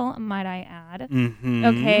 1989 model, might I add.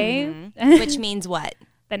 Okay. Which means what?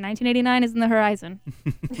 That 1989 is in the horizon.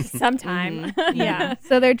 Sometime. Yeah.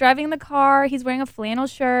 So they're driving the car. He's wearing a flannel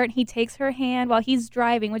shirt. He takes her hand while he's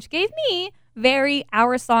driving, which gave me very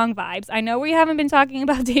Our Song vibes. I know we haven't been talking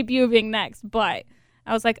about Debut being next, but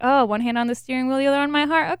I was like, oh, one hand on the steering wheel, the other on my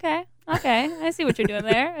heart. Okay. I see what you're doing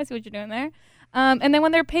there. And then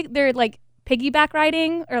when they're like piggyback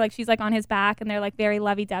riding, or like she's like on his back and they're like very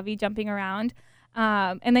lovey-dovey jumping around.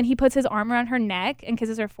 And then he puts his arm around her neck and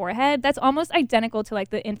kisses her forehead. That's almost identical to like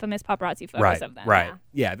the infamous paparazzi photos of them. Right.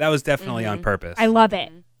 Yeah, that was definitely on purpose. I love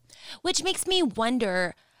it. Which makes me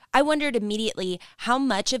wonder. I wondered immediately how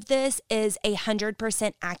much of this is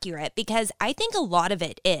 100% accurate, because I think a lot of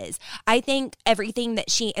it is. I think everything that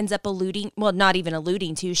she ends up not even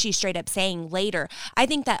alluding to, she's straight up saying later, I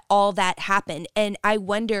think that all that happened. And I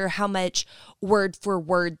wonder how much word for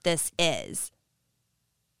word this is.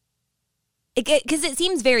 Because it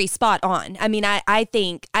seems very spot on. I mean, I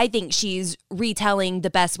think she's retelling the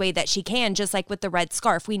best way that she can, just like with the red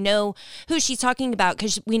scarf. We know who she's talking about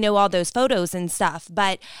because we know all those photos and stuff.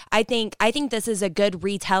 But I think this is a good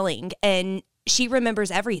retelling, and she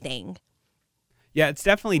remembers everything. Yeah, it's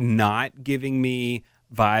definitely not giving me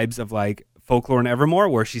vibes of like Folklore and Evermore,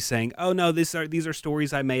 where she's saying, "Oh no, these are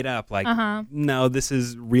stories I made up." Like, no, this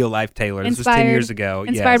is real life Taylor. This was 10 years ago.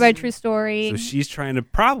 Inspired by a true story. So she's trying to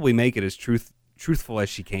probably make it as truthful as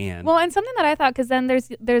she can. Well, and something that I thought, because then there's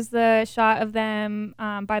the shot of them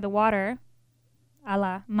by the water, a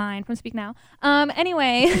la mine from Speak Now.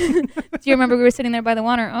 Anyway, do you remember we were sitting there by the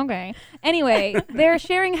water? Okay. Anyway, they're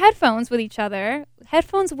sharing headphones with each other.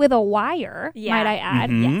 Headphones with a wire, might I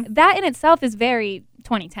add. Yeah. That in itself is very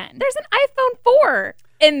 2010. There's an iPhone 4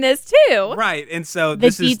 in this too. Right. And so the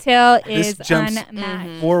detail is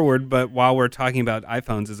unmatched. Forward, but while we're talking about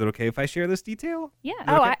iPhones, is it okay if I share this detail? Yeah.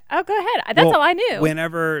 Okay? Go ahead. That's all I knew.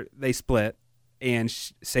 Whenever they split and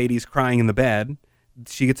Sadie's crying in the bed,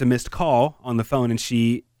 she gets a missed call on the phone, and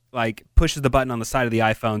she like pushes the button on the side of the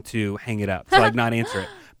iPhone to hang it up, to like not answer it.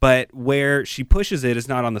 But where she pushes it is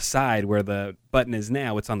not on the side where the button is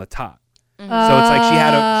now; it's on the top. So it's like she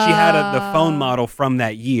had the phone model from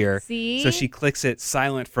that year. See? So she clicks it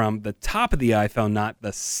silent from the top of the iPhone, not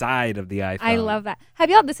the side of the iPhone. I love that. Have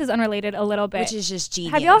y'all? This is unrelated a little bit, which is just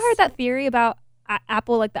genius. Have y'all heard that theory about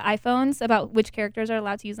Apple, like the iPhones, about which characters are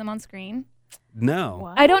allowed to use them on screen? No.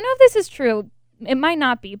 What? I don't know if this is true. It might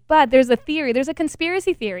not be, but there's a theory. There's a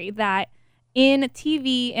conspiracy theory that in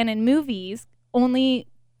TV and in movies, only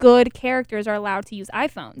good characters are allowed to use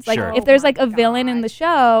iPhones. Like if there's like a villain in the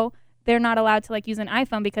show, they're not allowed to like use an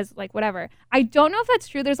iPhone because like whatever. I don't know if that's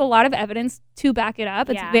true. There's a lot of evidence to back it up.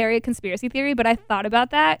 It's very a conspiracy theory, but I thought about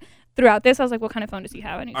that throughout this. I was like, what kind of phone does he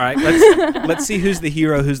have? All right, let's see who's the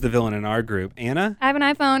hero, who's the villain in our group. Anna? I have an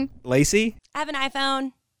iPhone. Lacey? I have an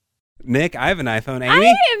iPhone. Nick, I have an iPhone. Amy?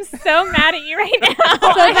 I am so mad at you right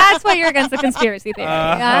now. So that's why you're against the conspiracy theory.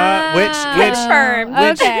 Which confirmed.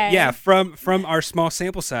 Okay. Yeah, from our small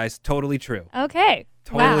sample size, totally true. Okay.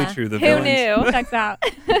 Totally true. The Who villains. knew? Checks out.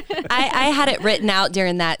 I had it written out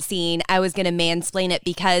during that scene. I was going to mansplain it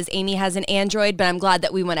because Amy has an Android, but I'm glad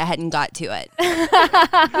that we went ahead and got to it.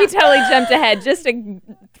 We totally jumped ahead just to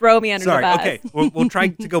throw me under the bus. Okay. We'll try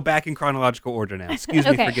to go back in chronological order now. Excuse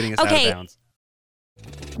me for getting us out of bounds.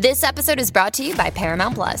 This episode is brought to you by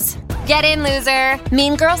Paramount Plus. Get in, loser!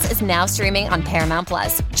 Mean Girls is now streaming on Paramount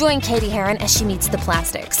Plus. Join Katie Heron as she meets the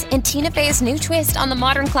plastics in Tina Fey's new twist on the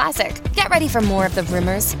modern classic. Get ready for more of the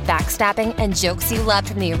rumors, backstabbing, and jokes you loved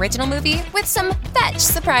from the original movie with some fetch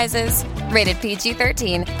surprises. Rated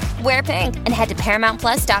PG-13. Wear pink and head to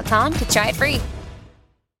ParamountPlus.com to try it free.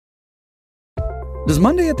 Does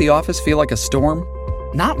Monday at the office feel like a storm?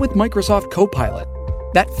 Not with Microsoft Copilot.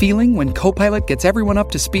 That feeling when Copilot gets everyone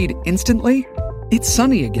up to speed instantly? It's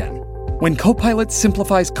sunny again. When Copilot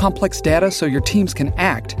simplifies complex data so your teams can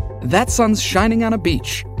act, that sun's shining on a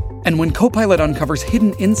beach. And when Copilot uncovers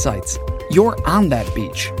hidden insights, you're on that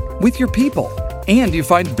beach with your people, and you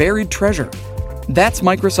find buried treasure. That's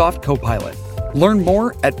Microsoft Copilot. Learn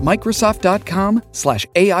more at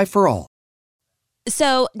Microsoft.com/AI for all.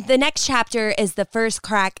 So the next chapter is the first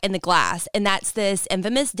crack in the glass, and that's this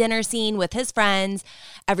infamous dinner scene with his friends.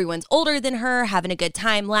 Everyone's older than her, having a good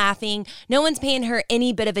time, laughing. No one's paying her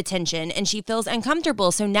any bit of attention, and she feels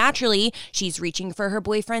uncomfortable. So naturally, she's reaching for her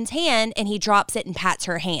boyfriend's hand, and he drops it and pats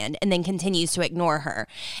her hand, and then continues to ignore her.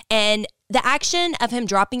 And the action of him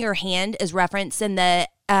dropping her hand is referenced in the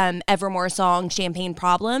Evermore song Champagne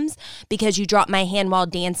Problems, because you dropped my hand while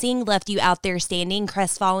dancing, left you out there standing,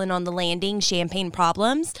 crestfallen on the landing, champagne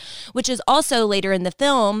problems, which is also later in the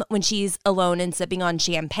film when she's alone and sipping on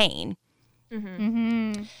champagne.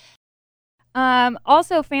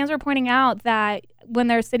 Also, fans were pointing out that when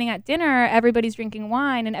they're sitting at dinner, everybody's drinking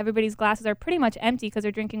wine and everybody's glasses are pretty much empty because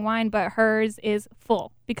they're drinking wine, but hers is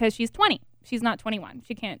full because she's 20. She's not 21.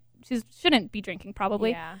 She shouldn't be drinking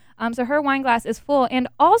probably. Yeah. So her wine glass is full. And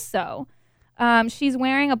also, she's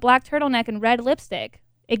wearing a black turtleneck and red lipstick,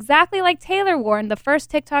 exactly like Taylor wore in the first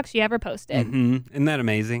TikTok she ever posted. Isn't that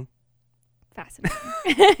amazing?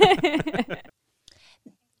 Fascinating.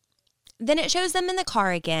 Then it shows them in the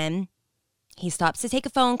car again. He stops to take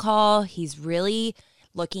a phone call. He's really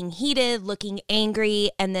looking heated, looking angry,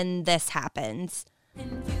 and then this happens.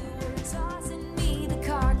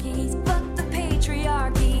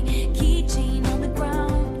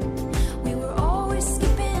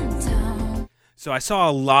 So I saw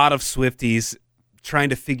a lot of Swifties trying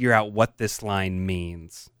to figure out what this line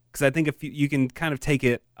means, because I think you can kind of take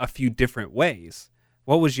it a few different ways.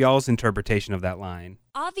 What was y'all's interpretation of that line?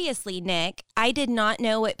 Obviously, Nick, I did not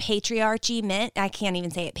know what patriarchy meant. I can't even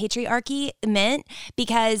say it. Patriarchy meant,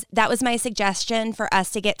 because that was my suggestion for us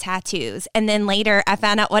to get tattoos. And then later I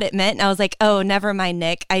found out what it meant and I was like, oh, never mind,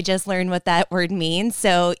 Nick. I just learned what that word means.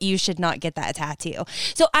 So you should not get that tattoo.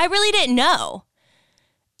 So I really didn't know.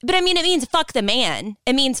 But I mean, it means fuck the man.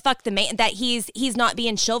 It means fuck the man, that he's not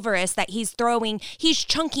being chivalrous, that he's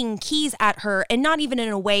chunking keys at her, and not even in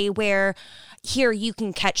a way where here you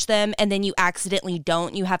can catch them and then you accidentally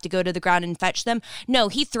don't. You have to go to the ground and fetch them. No,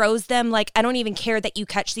 he throws them like, I don't even care that you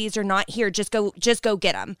catch these or not. Here, just go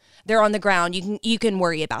get them. They're on the ground. You can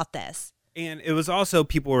worry about this. And it was also,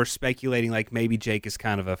 people were speculating like maybe Jake is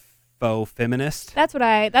kind of a faux feminist. That's what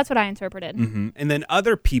I interpreted. And then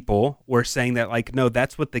other people were saying that like, no,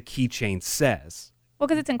 that's what the keychain says. Well,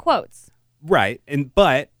 because it's in quotes. Right.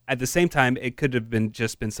 But at the same time, it could have been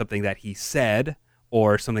something that he said,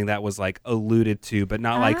 or something that was like alluded to, but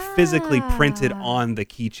not like physically printed on the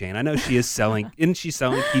keychain. I know she is selling, isn't she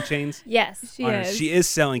selling keychains? Yes, she is. She is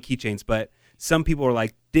selling keychains, but some people were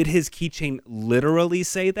like, did his keychain literally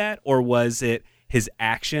say that? Or was it his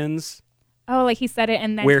actions? Oh, like he said it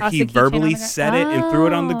and then where he verbally said it and threw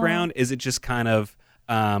it on the ground? Is it just kind of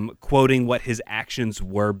quoting what his actions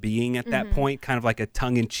were being at that point, kind of like a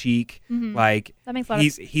tongue-in-cheek, like that makes a lot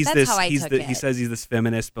of sense. He says he's this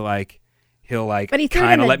feminist, but like he'll like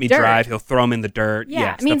kind of let me drive. He'll throw him in the dirt.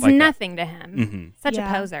 Yeah, it means like nothing to him. Such a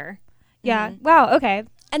poser. Yeah. Wow. Okay.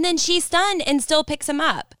 And then she's stunned and still picks him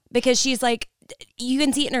up because she's like, you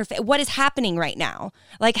can see it in her face. What is happening right now?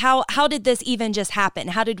 Like, how did this even just happen?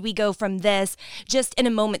 How did we go from this just in a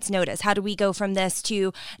moment's notice? How did we go from this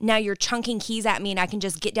to now you're chunking keys at me and I can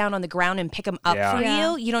just get down on the ground and pick them up for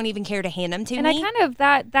you? You don't even care to hand them to me? And I kind of,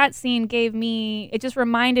 that scene gave me, it just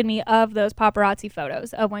reminded me of those paparazzi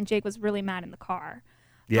photos of when Jake was really mad in the car.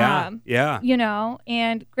 Yeah. You know,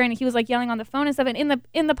 and granted, he was like yelling on the phone and stuff. And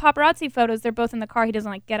in the paparazzi photos, they're both in the car. He doesn't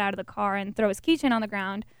like get out of the car and throw his keychain on the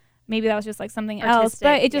ground. Maybe that was just like something else,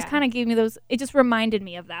 but it just kind of gave me it just reminded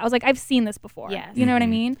me of that. I was like, I've seen this before. Yes. You know what I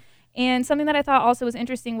mean? And something that I thought also was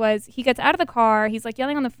interesting was he gets out of the car. He's like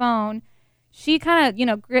yelling on the phone. She kind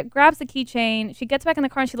of, grabs the keychain. She gets back in the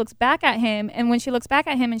car and she looks back at him. And when she looks back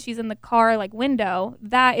at him and she's in the car like window,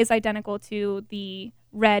 that is identical to the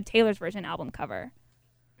Red Taylor's Version album cover.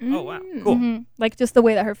 Oh, wow. Cool. Like just the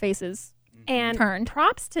way that her face is. And turned.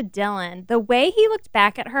 Props to Dylan. The way he looked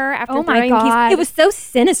back at her after oh throwing my God. keys, it was so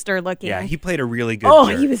sinister looking. Yeah, he played a really good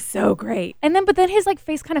jerk. He was so great. And then, but then his like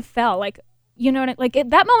face kind of fell, like, you know,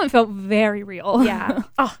 that moment felt very real. Yeah.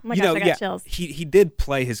 Oh my gosh, I got chills. He did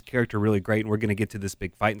play his character really great, and we're gonna get to this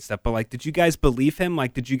big fight and stuff. But like, did you guys believe him?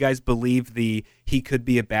 Like, did you guys believe he could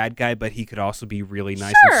be a bad guy, but he could also be really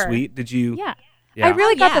nice and sweet? Did you? Yeah. I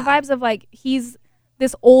really got the vibes of like he's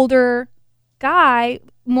this older guy,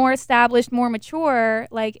 more established, more mature.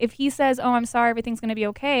 Like if he says, "Oh, I'm sorry, everything's gonna be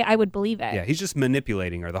okay," I would believe it. Yeah, he's just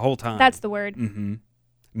manipulating her the whole time. That's the word.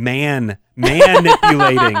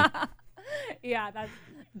 Manipulating. Yeah, that's.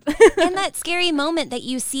 And that scary moment that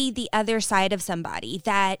you see the other side of somebody,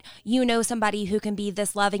 that you know somebody who can be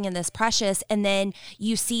this loving and this precious, and then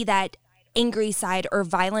you see that angry side or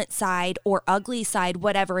violent side or ugly side,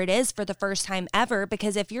 whatever it is, for the first time ever.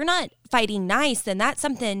 Because if you're not fighting nice, then that's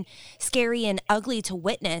something scary and ugly to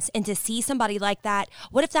witness. And to see somebody like that,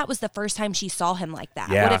 what if that was the first time she saw him like that?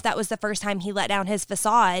 Yeah. What if that was the first time he let down his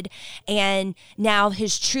facade and now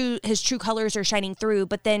his true colors are shining through,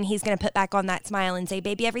 but then he's going to put back on that smile and say,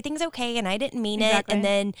 baby, everything's okay and I didn't mean it, and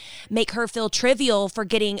then make her feel trivial for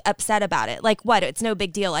getting upset about it. Like, what? It's no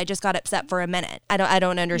big deal. I just got upset for a minute. I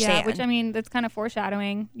don't understand. Yeah, which, I mean, that's kind of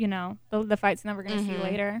foreshadowing, the fights that we're going to see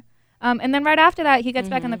later. And then right after that, he gets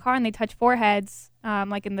back in the car and they touch foreheads,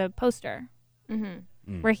 like in the poster,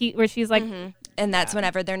 where she's like, and that's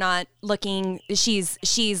whenever they're not looking.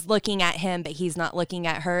 She's looking at him, but he's not looking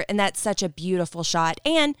at her, and that's such a beautiful shot.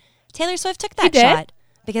 And Taylor Swift took that shot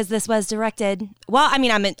because this was directed. Well, I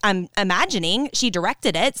mean, I'm imagining she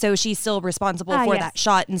directed it, so she's still responsible for that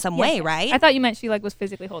shot in some way, right? I thought you meant she was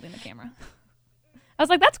physically holding the camera. I was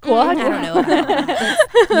like, that's cool. I don't know.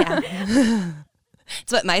 Yeah.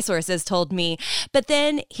 It's what my sources told me. But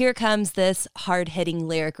then here comes this hard-hitting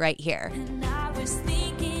lyric right here. And I was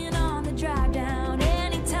thinking on the drive down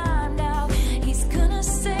anytime now. He's gonna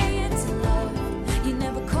say it's love. You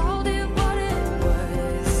never called it what it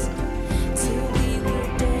was. Till we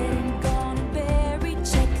were dead and gone and buried.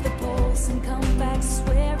 Check the pulse and come back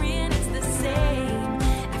swearing it's the same.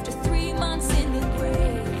 After 3 months in the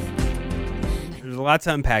grave. There's a lot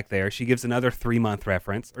to unpack there. She gives another 3-month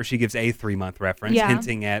reference, or she gives a 3-month reference,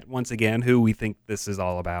 hinting at, once again, who we think this is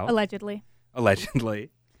all about. Allegedly.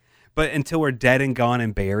 But until we're dead and gone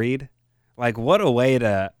and buried, like, what a way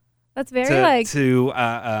to... That's very,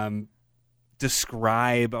 to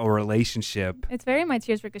describe a relationship. It's very My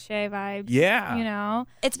Tears Ricochet vibes. Yeah.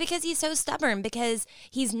 It's because he's so stubborn, because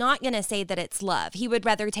he's not going to say that it's love. He would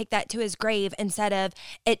rather take that to his grave instead of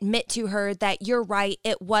admit to her that you're right,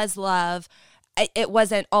 it was love. It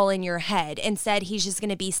wasn't all in your head. Instead, he's just going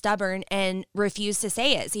to be stubborn and refuse to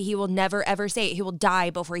say it. See, he will never, ever say it. He will die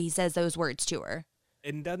before he says those words to her.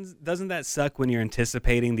 And doesn't that suck when you're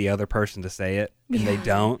anticipating the other person to say it and they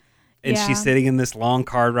don't? And she's sitting in this long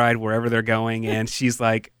car ride wherever they're going, and she's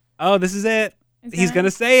like, oh, this is it. He's going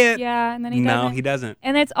to say it. Yeah, and then he doesn't. No, he doesn't.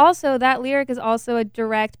 And it's also, that lyric is also a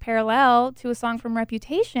direct parallel to a song from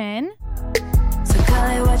Reputation. So call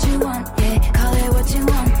it what you want, yeah, call it what you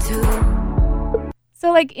want to.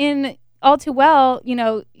 So, like, in All Too Well,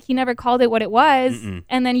 he never called it what it was.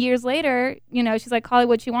 And then years later, she's like, call it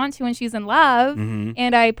what you want to, and she's in love.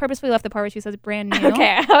 And I purposefully left the part where she says brand new.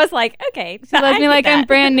 Okay, I was like, okay. She loves me like I'm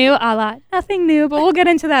brand new, a la nothing new, but we'll get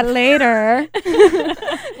into that later.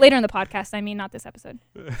 Later in the podcast, I mean, not this episode.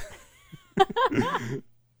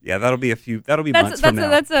 Yeah, that'll be months from now.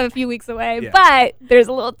 That's a few weeks away, Yeah. but there's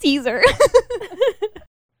a little teaser.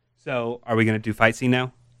 So, are we going to do fight scene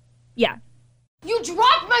now? Yeah. You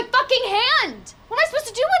dropped my fucking hand! What am I supposed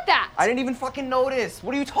to do with that? I didn't even fucking notice.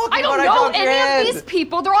 What are you talking I don't about? know dropped your any hand. of these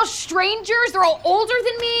people. They're all strangers. They're all older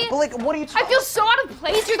than me. But like, what are you talking? I feel so out of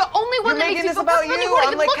place. You're the only one You're that making makes me this feel about comfortable. you. You won't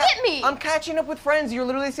I'm even like, look at me. I'm catching up with friends. You're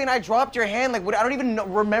literally saying I dropped your hand. Like, I don't even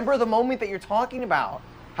remember the moment that you're talking about.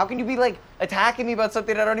 How can you be like attacking me about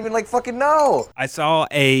something I don't even like fucking know? I saw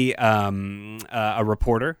a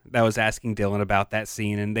reporter that was asking Dylan about that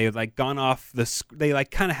scene, and they had like gone off they like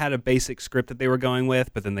kind of had a basic script that they were going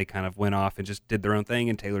with, but then they kind of went off and just did their own thing,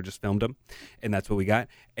 and Taylor just filmed them, and that's what we got.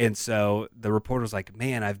 And so the reporter was like,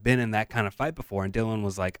 "Man, I've been in that kind of fight before," and Dylan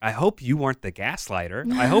was like, "I hope you weren't the gaslighter.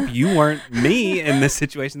 I hope you weren't me in this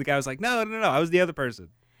situation." The guy was like, "No, I was the other person."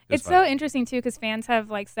 It's so interesting too, because fans have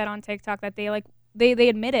like said on TikTok that they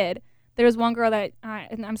admitted. There was one girl that,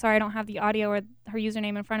 and I'm sorry I don't have the audio or her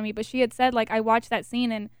username in front of me, but she had said, like, I watched that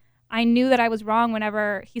scene and I knew that I was wrong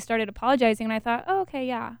whenever he started apologizing, and I thought, oh, okay,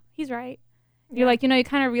 yeah, he's right. Yeah. You're like, you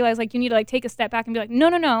kind of realize, like, you need to, like, take a step back and be like,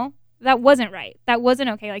 no, that wasn't right. That wasn't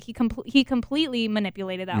okay. Like, he completely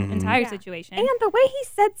manipulated that entire situation. And the way he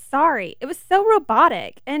said sorry, it was so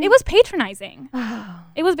robotic. And it was patronizing.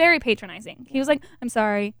 It was very patronizing. He was like, I'm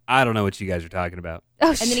sorry. I don't know what you guys are talking about.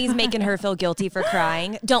 And then he's making her feel guilty for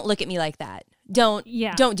crying. Don't look at me like that. Don't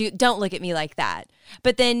look at me like that.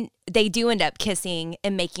 But then they do end up kissing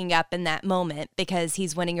and making up in that moment because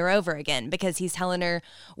he's winning her over again, because he's telling her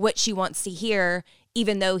what she wants to hear,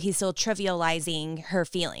 even though he's still trivializing her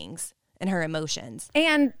feelings and her emotions.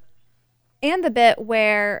 And the bit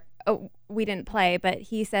where we didn't play, but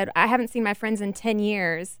he said, I haven't seen my friends in 10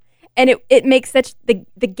 years. And it makes the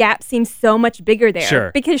gap seem so much bigger there.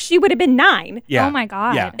 Sure. Because she would have been 9. Yeah. Oh my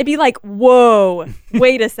God. Yeah. It'd be like, whoa,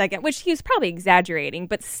 wait a second. Which he was probably exaggerating,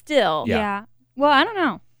 but still. Yeah. Well, I don't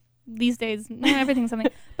know. These days, everything's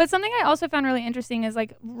something. But something I also found really interesting is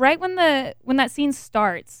like right when that scene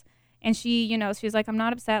starts, and she, you know, she's like, I'm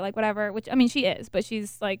not upset, like whatever. Which I mean, she is, but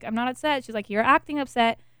she's like, I'm not upset. She's like, you're acting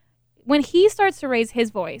upset. When he starts to raise his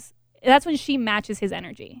voice, that's when she matches his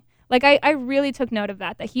energy. Like I really took note of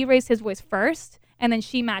that he raised his voice first, and then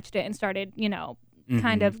she matched it and started, you know,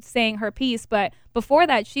 kind of saying her piece. But before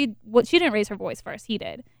that, she didn't raise her voice first. He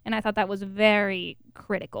did. And I thought that was very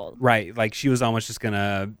critical. Right. Like she was almost just going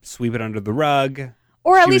to sweep it under the rug.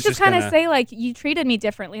 Or at least just kind of say, like, you treated me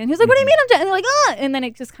differently. And he was like, what do you mean? And they're like, ah. And then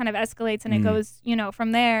it just kind of escalates and it goes, you know,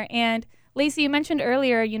 from there. And Lacey, you mentioned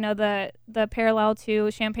earlier, you know, the parallel to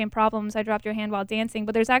Champagne Problems, I Dropped Your Hand While Dancing.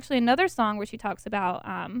 But there's actually another song where she talks about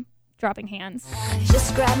dropping hands.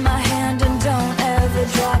 Just grab my hand and don't ever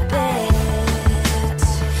drop it,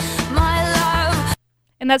 my love.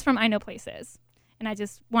 And that's from I Know Places. And I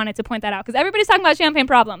just wanted to point that out because everybody's talking about Champagne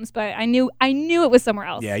Problems, but I knew it was somewhere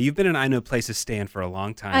else. Yeah, you've been an I Know Places stan for a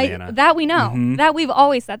long time, Anna. That we know. That we've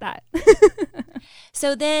always said that.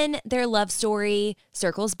 So then their love story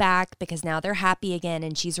circles back because now they're happy again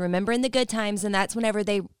and she's remembering the good times, and that's whenever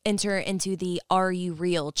they enter into the Are You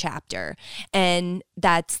Real chapter. And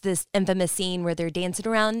that's this infamous scene where they're dancing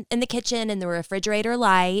around in the kitchen in the refrigerator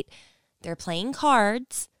light. They're playing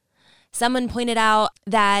cards. Someone pointed out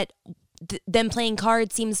that them playing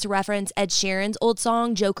cards seems to reference Ed Sheeran's old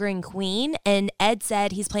song, Joker and Queen. And Ed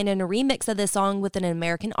said he's playing a remix of this song with an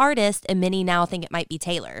American artist, and many now think it might be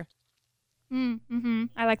Taylor.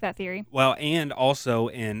 I like that theory. Well, and also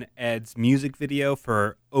in Ed's music video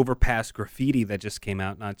for Overpass Graffiti that just came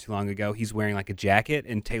out not too long ago, he's wearing like a jacket,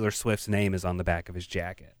 and Taylor Swift's name is on the back of his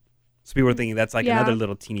jacket. So people were thinking that's like another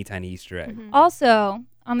little teeny tiny Easter egg. Also,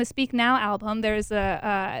 on the Speak Now album, there's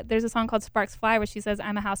a song called Sparks Fly where she says,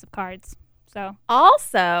 I'm a house of cards. So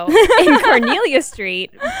also in Cornelia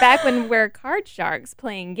Street, back when we're card sharks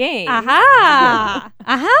playing games. Aha!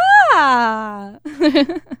 Aha!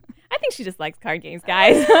 I think she just likes card games,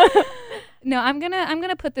 guys. No, I'm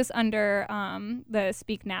gonna put this under the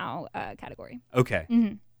Speak Now category. Okay.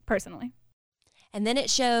 Personally. And then it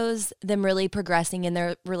shows them really progressing in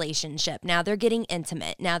their relationship. Now they're getting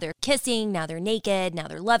intimate. Now they're kissing. Now they're naked. Now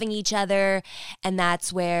they're loving each other. And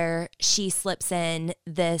that's where she slips in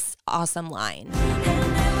this awesome line.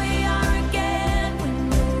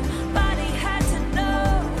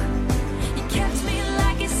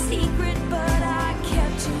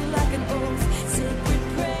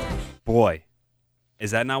 Boy,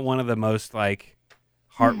 is that not one of the most like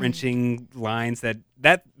heart-wrenching lines that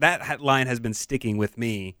line has been sticking with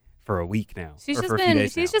me for a week now. She's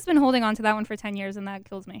just been holding on to that one for 10 years, and that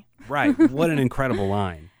kills me. Right. What an incredible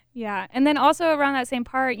line. Yeah. And then also around that same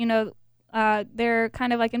part, you know, they're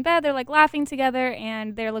kind of like in bed, they're like laughing together,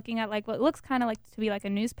 and they're looking at like what looks kind of like to be like a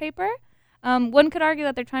newspaper. One could argue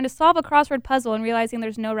that they're trying to solve a crossword puzzle and realizing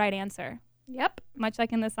there's no right answer. Yep. Much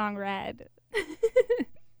like in the song Red.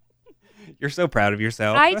 You're so proud of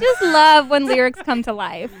yourself. I just love when lyrics come to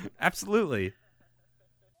life. Absolutely.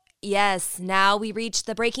 Yes, now we reach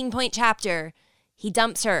the breaking point chapter. He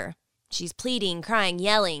dumps her. She's pleading, crying,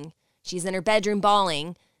 yelling. She's in her bedroom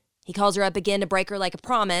bawling. He calls her up again to break her like a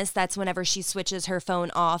promise. That's whenever she switches her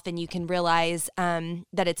phone off, and you can realize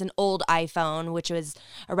that it's an old iPhone, which was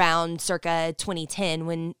around circa 2010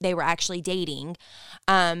 when they were actually dating.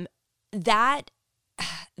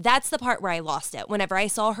 That's the part where I lost it. Whenever I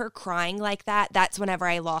saw her crying like that, that's whenever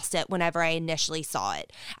I lost it, whenever I initially saw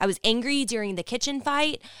it. I was angry during the kitchen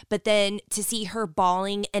fight, but then to see her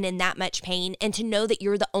bawling and in that much pain, and to know that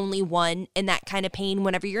you're the only one in that kind of pain,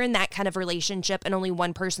 whenever you're in that kind of relationship and only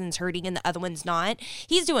one person's hurting and the other one's not,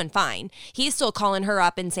 he's doing fine. He's still calling her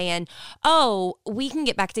up and saying, oh, we can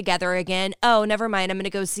get back together again. Oh, never mind. I'm going to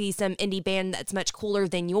go see some indie band that's much cooler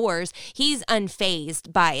than yours. He's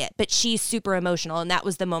unfazed by it, but she's super emotional, and that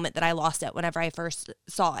was the moment that I lost it whenever I first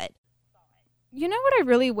saw it. You know what I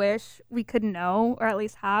really wish we could know, or at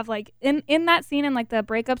least have, like in that scene, in like the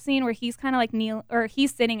breakup scene where he's kind of like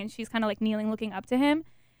he's sitting and she's kind of like kneeling, looking up to him,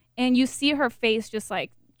 and you see her face just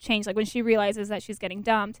like change, like when she realizes that she's getting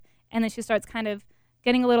dumped, and then she starts kind of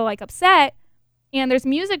getting a little like upset, and there's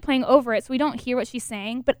music playing over it, so we don't hear what she's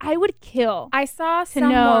saying. But I would kill. I saw to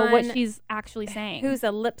know what she's actually saying. Who's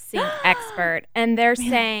a lip sync expert, and they're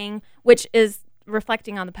saying, which is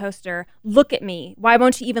reflecting on the poster, look at me. Why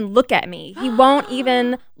won't you even look at me? He won't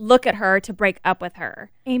even look at her to break up with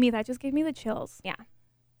her. Amy, that just gave me the chills. Yeah.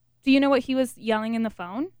 Do you know what he was yelling in the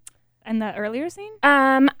phone in the earlier scene?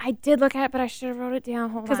 I did look at it, but I should have wrote it down.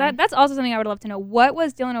 Hold on. Because that's also something I would love to know. What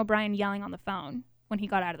was Dylan O'Brien yelling on the phone when he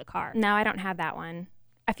got out of the car? No, I don't have that one.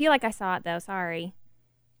 I feel like I saw it, though. Sorry.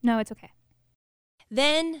 No, it's okay.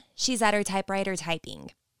 Then she's at her typewriter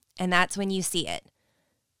typing, and that's when you see it.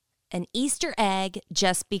 An Easter egg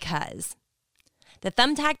just because. The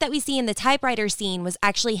thumbtack that we see in the typewriter scene was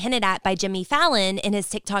actually hinted at by Jimmy Fallon in his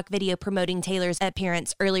TikTok video promoting Taylor's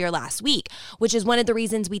appearance earlier last week, which is one of the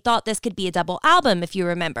reasons we thought this could be a double album, if you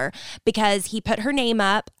remember, because he put her name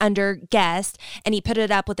up under guest and he put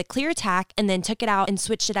it up with a clear tack and then took it out and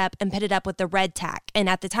switched it up and put it up with the red tack. And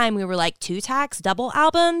at the time we were like, 2 tacks, double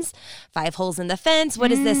albums, 5 holes in the fence. What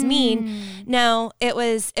does this mean? No, it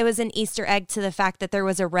was an Easter egg to the fact that there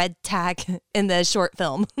was a red tack in the short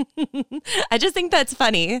film. I just think that's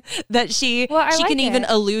funny that she like can even it.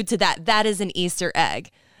 allude to that. That is an Easter egg.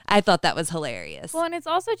 I thought that was hilarious. Well, and it's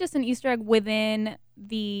also just an Easter egg within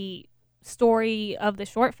the story of the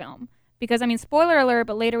short film. Because, I mean, spoiler alert,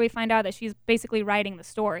 but later we find out that she's basically writing the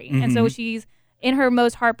story. And so she's in her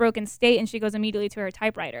most heartbroken state and she goes immediately to her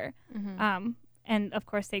typewriter. And, of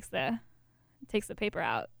course, takes the paper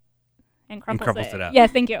out and crumples it up. Yeah,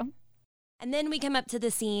 thank you. And then we come up to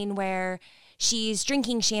the scene where she's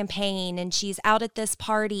drinking champagne and she's out at this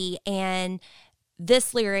party and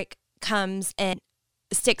this lyric comes and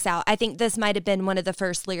sticks out. I think this might have been one of the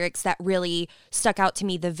first lyrics that really stuck out to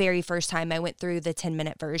me the very first time I went through the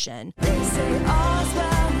 10-minute version. They say all's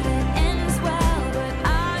well that ends well, but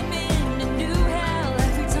I'm in a new hell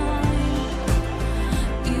every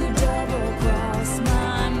time you double cross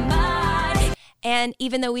my mind. And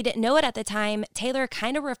even though we didn't know it at the time, Taylor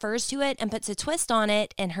kind of refers to it and puts a twist on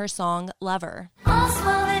it in her song Lover. All's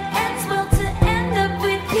well that ends well to end up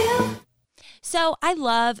with you. So I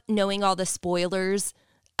love knowing all the spoilers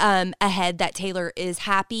ahead that Taylor is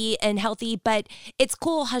happy and healthy, but it's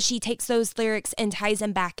cool how she takes those lyrics and ties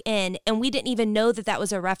them back in. And we didn't even know that that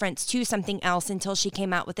was a reference to something else until she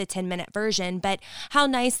came out with a 10-minute version. But how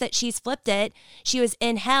nice that she's flipped it. She was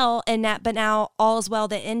in hell, but now all's well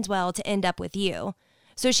that ends well to end up with you.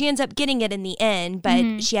 So she ends up getting it in the end,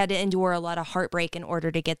 but she had to endure a lot of heartbreak in order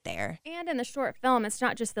to get there. And in the short film, it's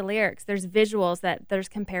not just the lyrics. There's visuals that there's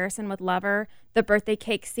comparison with Lover, the birthday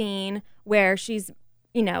cake scene where she's,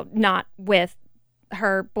 not with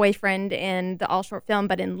her boyfriend in the all short film,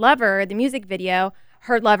 but in Lover, the music video,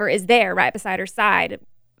 her lover is there right beside her side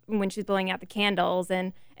when she's blowing out the candles,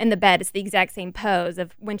 and in the bed, it's the exact same pose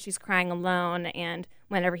of when she's crying alone and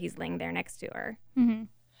whenever he's laying there next to her.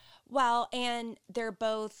 Well, and they're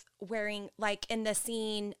both wearing, like in the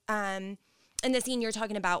scene you're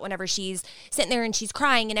talking about, whenever she's sitting there and she's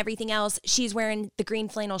crying and everything else, she's wearing the green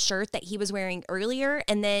flannel shirt that he was wearing earlier.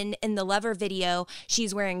 And then in the Lover video,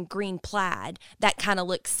 she's wearing green plaid that kind of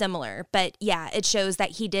looks similar. But yeah, it shows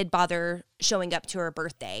that he did bother showing up to her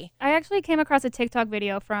birthday. I actually came across a TikTok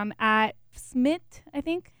video from @Smith, I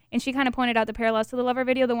think, and she kind of pointed out the parallels to the Lover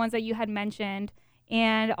video, the ones that you had mentioned.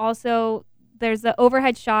 And also there's the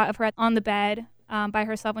overhead shot of her on the bed by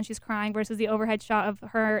herself when she's crying versus the overhead shot of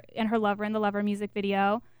her and her lover in the Lover music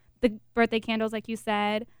video. The birthday candles, like you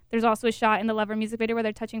said. There's also a shot in the Lover music video where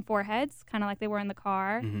they're touching foreheads, kind of like they were in the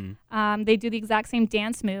car. They do the exact same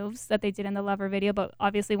dance moves that they did in the Lover video, but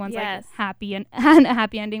obviously one's like happy and a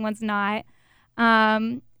happy ending, one's not.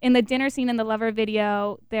 In the dinner scene in the Lover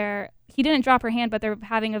video, he didn't drop her hand, but they're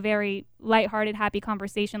having a very lighthearted, happy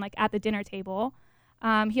conversation, like at the dinner table.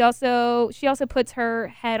 She also puts her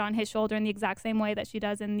head on his shoulder in the exact same way that she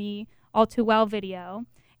does in the All Too Well video.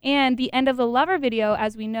 And the end of the Lover video,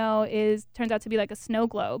 as we know, turns out to be like a snow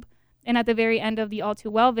globe. And at the very end of the All Too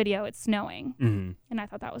Well video, it's snowing. And I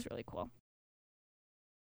thought that was really cool.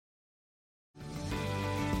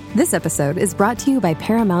 This episode is brought to you by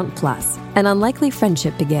Paramount Plus. An unlikely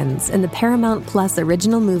friendship begins in the Paramount Plus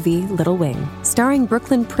original movie Little Wing, starring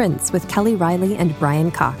Brooklyn Prince with Kelly Riley and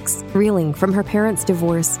Brian Cox. Reeling from her parents'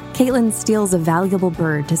 divorce, Caitlin steals a valuable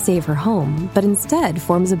bird to save her home, but instead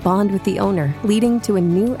forms a bond with the owner, leading to a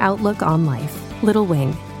new outlook on life. Little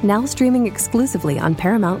Wing, now streaming exclusively on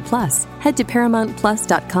Paramount Plus. Head to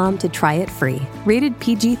ParamountPlus.com to try it free. Rated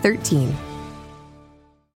PG-13.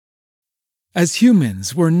 As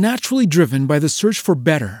humans, we're naturally driven by the search for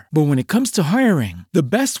better. But when it comes to hiring, the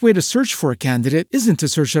best way to search for a candidate isn't to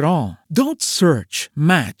search at all. Don't search,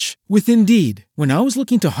 match with Indeed. When I was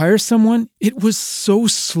looking to hire someone, it was so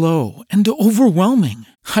slow and overwhelming.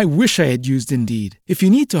 I wish I had used Indeed. If you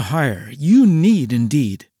need to hire, you need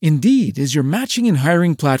Indeed. Indeed is your matching and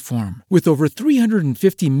hiring platform with over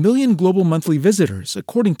 350 million global monthly visitors,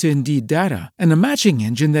 according to Indeed data, and a matching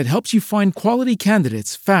engine that helps you find quality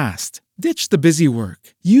candidates fast. Ditch the busy work.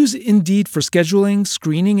 Use Indeed for scheduling,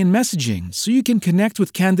 screening, and messaging so you can connect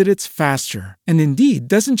with candidates faster. And Indeed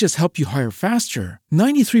doesn't just help you hire faster.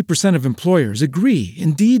 93% of employers agree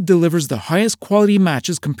Indeed delivers the highest quality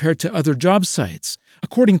matches compared to other job sites.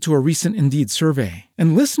 according to a recent Indeed survey.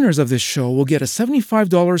 And listeners of this show will get a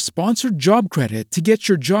 $75 sponsored job credit to get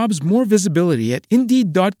your jobs more visibility at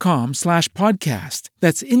Indeed.com/podcast.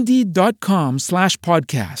 That's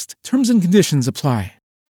Indeed.com/podcast. Terms and conditions apply.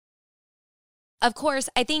 Of course,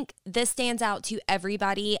 I think this stands out to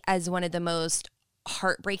everybody as one of the most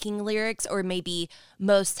heartbreaking lyrics, or maybe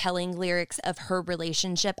most telling lyrics of her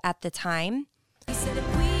relationship at the time. He said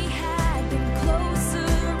if we had been closer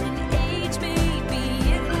in age, maybe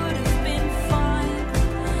it would have been fun.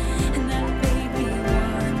 And that baby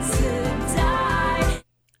wants to die.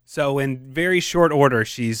 So in very short order,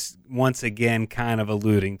 she's once again kind of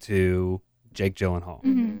alluding to Jake Gyllenhaal.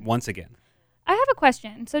 Mhm. Once again. I have a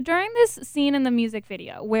question. So during this scene in the music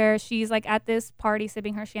video where she's like at this party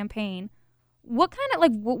sipping her champagne, what kind of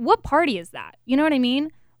like what party is that? You know what I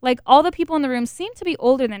mean? Like all the people in the room seem to be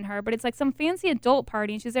older than her, but it's like some fancy adult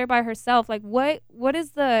party and she's there by herself. Like what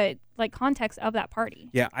is the like context of that party?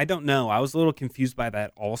 Yeah, I don't know. I was a little confused by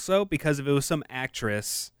that also, because if it was some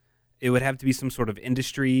actress, it would have to be some sort of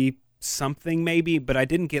industry something maybe, but I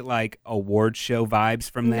didn't get like award show vibes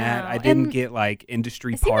from that. No. I didn't And get like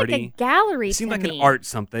industry It seemed party. like a gallery. It seemed to like me. an art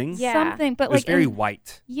something. Yeah. Something, but It was like very and-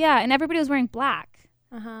 white. Yeah, and everybody was wearing black.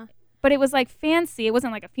 Uh-huh. But it was like fancy. It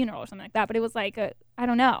wasn't like a funeral or something like that, but it was like I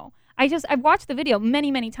don't know. I've watched the video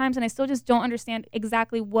many times and I still just don't understand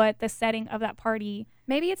exactly what the setting of that party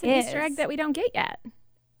Maybe it's an is. Easter egg that we don't get yet.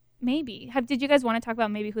 Maybe. Did you guys want to talk about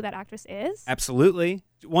maybe who that actress is? Absolutely.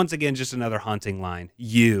 Once again, just another haunting line.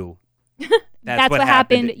 You. That's what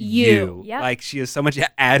happened, you. Yep. Like she has so much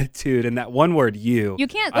attitude in that one word, you. You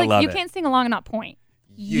can't I love you it. can't sing along and not point.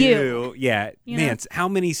 Yeah. You Man, know? how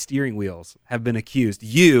many steering wheels have been accused?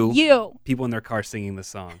 You. People in their car singing the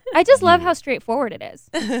song. I just love how straightforward it is.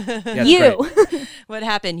 it's you. What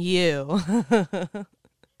happened? You.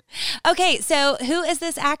 Okay, so who is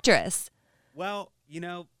this actress? Well,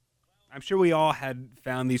 I'm sure we all had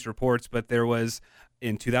found these reports, but there was,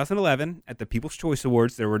 in 2011, at the People's Choice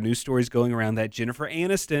Awards, there were news stories going around that Jennifer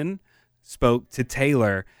Aniston spoke to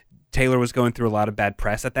Taylor. Taylor was going through a lot of bad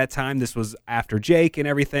press at that time. This was after Jake and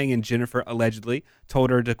everything, and Jennifer allegedly told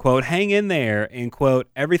her to, quote, hang in there, and, quote,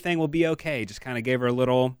 everything will be okay. Just kind of gave her a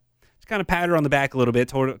little, just kind of patted her on the back a little bit,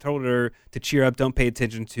 told her to cheer up, don't pay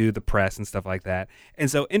attention to the press and stuff like that. And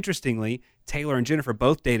so, interestingly, Taylor and Jennifer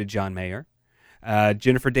both dated John Mayer.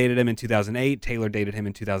 Jennifer dated him in 2008. Taylor dated him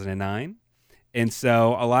in 2009. And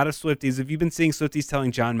so a lot of Swifties, have you been seeing Swifties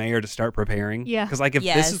telling John Mayer to start preparing? Yeah. Because like if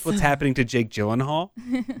this is what's happening to Jake Gyllenhaal,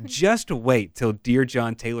 just wait till Dear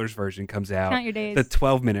John Taylor's version comes out. Count your days. The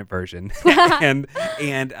 12-minute version. and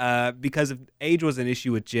because if age was an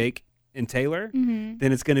issue with Jake and Taylor, Mhm.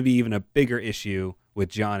 then it's going to be even a bigger issue with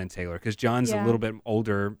John and Taylor, because John's a little bit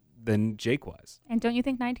older than Jake was. And don't you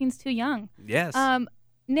think 19's too young? Yes.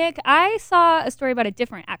 Nick, I saw a story about a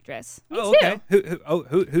different actress. Oh, okay.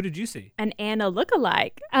 Who did you see? An Anna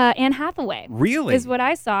lookalike. Anne Hathaway. Really? Is what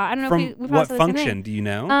I saw. I don't know From if we what saw the same function? thing. Do you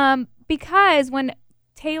know? Because when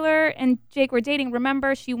Taylor and Jake were dating,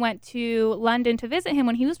 remember she went to London to visit him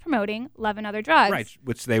when he was promoting Love and Other Drugs. Right,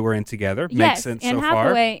 which they were in together. Yes, Makes sense Anne so far.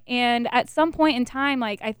 Hathaway. And at some point in time,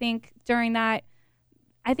 like I think during that,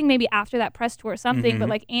 I think maybe after that press tour or something, but Mhm.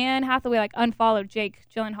 like Anne Hathaway like unfollowed Jake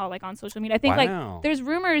Gyllenhaal like on social media. I think Wow. like there's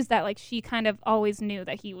rumors that like she kind of always knew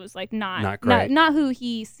that he was like Not great. not who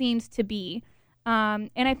he seems to be.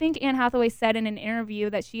 And I think Anne Hathaway said in an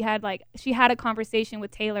interview that she had a conversation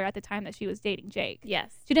with Taylor at the time that she was dating Jake.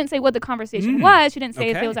 Yes. She didn't say what the conversation Mm. was. She didn't say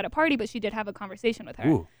if Okay. it was at a party, but she did have a conversation with her.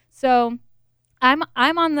 Ooh. So I'm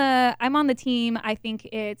on the team. I think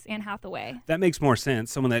it's Anne Hathaway. That makes more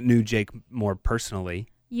sense. Someone that knew Jake more personally.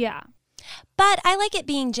 Yeah. But I like it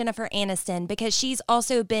being Jennifer Aniston because she's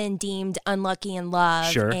also been deemed unlucky in love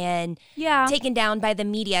Sure. and Yeah. taken down by the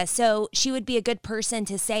media. So she would be a good person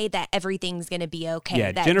to say that everything's going to be okay.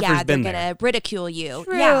 Yeah, that, Jennifer's they're been going there. to ridicule you.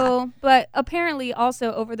 True, Yeah. but apparently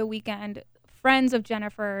also over the weekend, friends of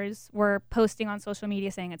Jennifer's were posting on social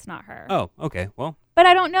media saying it's not her. Oh, okay. Well, But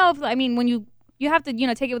I don't know if when you have to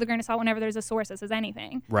take it with a grain of salt whenever there's a source that says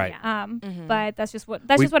anything. right. But that's just what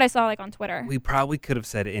We- just what I saw like on Twitter. We probably could have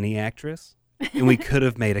said any actress, and we could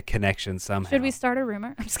have made a connection somehow. Should we start a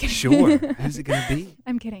rumor? I'm just kidding. Sure. Who's it going to be?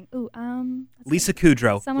 I'm kidding. Ooh, Lisa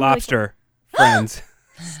Kudrow, Someone really Lobster, Friends.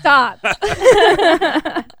 Stop.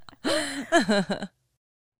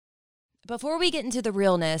 Before we get into the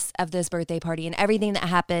realness of this birthday party and everything that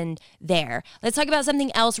happened there, let's talk about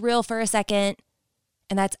something else real for a second.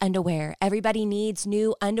 and that's underwear. Everybody needs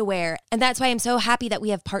new underwear. And that's why I'm so happy that we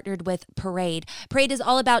have partnered with Parade. Parade is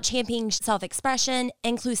all about championing self-expression,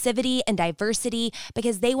 inclusivity, and diversity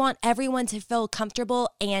because they want everyone to feel comfortable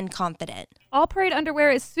and confident. All Parade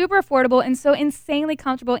underwear is super affordable and so insanely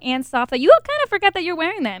comfortable and soft that you'll kind of forget that you're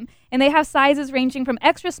wearing them. And they have sizes ranging from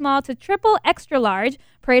extra small to triple extra large.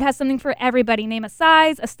 Parade has something for everybody. Name a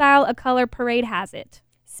size, a style, a color. Parade has it.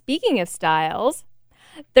 Speaking of styles,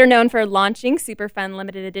 they're known for launching super fun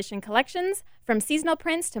limited edition collections from seasonal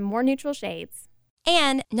prints to more neutral shades.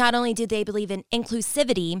 And not only do they believe in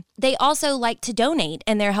inclusivity, they also like to donate,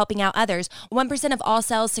 and they're helping out others. 1% of all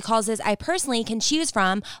sales to causes I personally can choose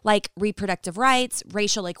from, like reproductive rights,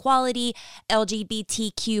 racial equality,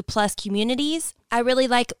 LGBTQ plus communities. I really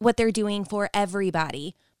like what they're doing for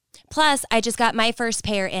everybody. Plus, I just got my first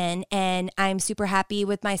pair in, and I'm super happy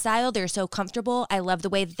with my style. They're so comfortable. I love the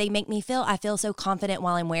way that they make me feel. I feel so confident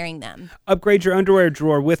while I'm wearing them. Upgrade your underwear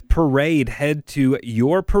drawer with Parade. Head to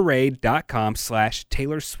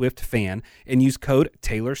yourparade.com/Taylor Swift fan and use code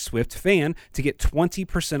Taylor Swift fan to get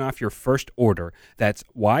 20% off your first order. That's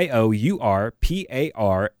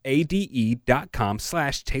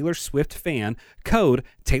yourparade.com/Taylor Swift fan, code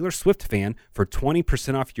Taylor Swift fan for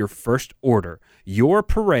 20% off your first order.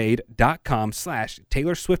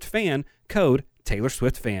 yourparade.com/Taylor Swift fan, code Taylor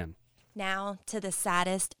Swift fan. Now to the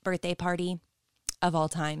saddest birthday party of all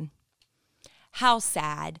time. How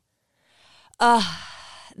sad.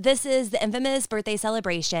 This is the infamous birthday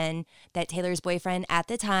celebration that Taylor's boyfriend at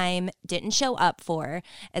the time didn't show up for.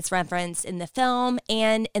 It's referenced in the film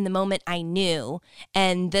and in the moment I knew.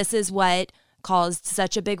 And this is what caused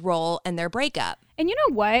such a big role in their breakup. And you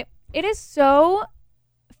know what? It is so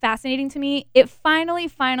fascinating to me. It finally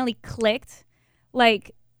clicked.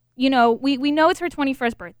 Like, you know, we know it's her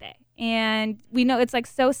 21st birthday and we know it's like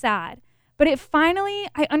so sad, but I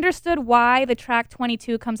understood why the track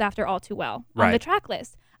 22 comes after All Too Well on the track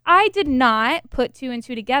list. I did not put two and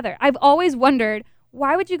two together. I've always wondered,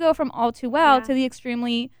 why would you go from All Too Well to the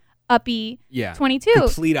extremely uppy 22?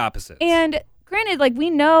 Complete opposites. And granted, like, we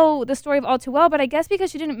know the story of All Too Well, but I guess because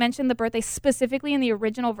she didn't mention the birthday specifically in the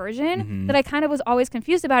original version, that I kind of was always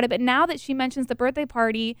confused about it. But now that she mentions the birthday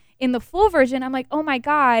party in the full version, I'm like, oh my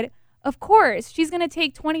God, of course. She's going to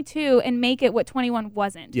take 22 and make it what 21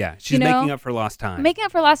 wasn't. Yeah, she's making up for lost time. Making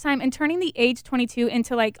up for lost time and turning the age 22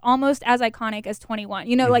 into like almost as iconic as 21.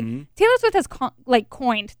 You know, like Taylor Swift has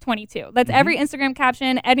coined 22. That's every Instagram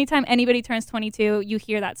caption. Anytime anybody turns 22, you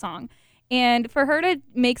hear that song. And for her to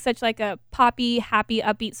make such like a poppy, happy,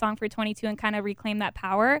 upbeat song for 22 and kind of reclaim that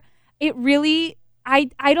power, it really, I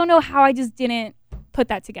don't know how I just didn't put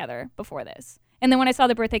that together before this. And then when I saw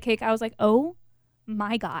the birthday cake, I was like, oh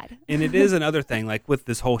my God. And it is another thing, like with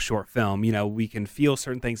this whole short film, you know, we can feel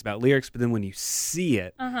certain things about lyrics, but then when you see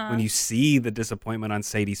it, when you see the disappointment on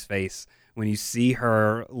Sadie's face, when you see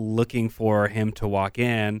her looking for him to walk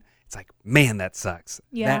in, it's like, man, that sucks.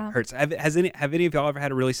 Yeah. That hurts. Have any of y'all ever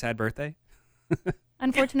had a really sad birthday?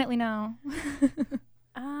 Unfortunately, no.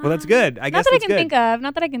 Well, that's good. I guess not that that's I can good. think of.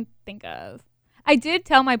 Not that I can think of. I did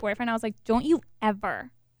tell my boyfriend, I was like, don't you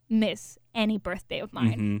ever miss any birthday of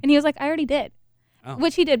mine. And he was like, I already did. Oh.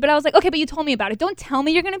 Which he did. But I was like, okay, but you told me about it. Don't tell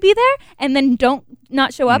me you're going to be there and then don't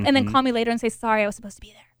not show up and then call me later and say, sorry, I was supposed to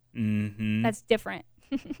be there. That's different.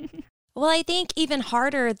 Well, I think even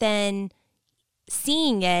harder than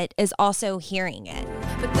seeing it is also hearing it.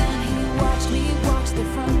 But then he watched me walk to the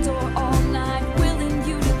front door all night, willing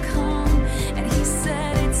you to come. And he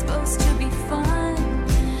said it's supposed to be fun,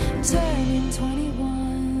 turning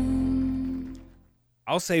 21.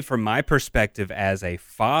 I'll say from my perspective as a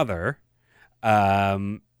father,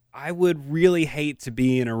 I would really hate to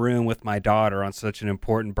be in a room with my daughter on such an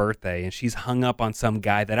important birthday and she's hung up on some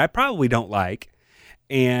guy that I probably don't like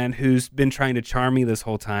and who's been trying to charm me this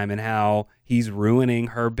whole time and how he's ruining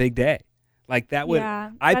her big day. Like that would,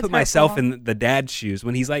 I put myself in the dad's shoes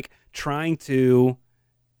when he's like trying to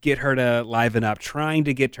get her to liven up, trying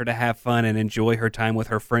to get her to have fun and enjoy her time with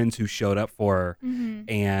her friends who showed up for her.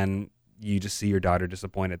 And you just see your daughter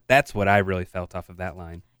disappointed. That's what I really felt off of that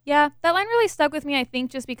line. Yeah, that line really stuck with me, I think,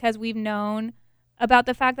 just because we've known about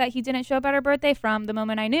the fact that he didn't show up at her birthday from the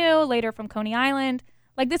moment I knew, later from Coney Island.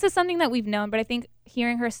 Like, this is something that we've known, but I think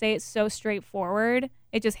hearing her say it so straightforward,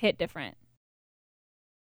 it just hit different.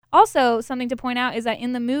 Also, something to point out is that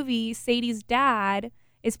in the movie, Sadie's dad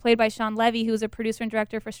is played by Sean Levy, who's a producer and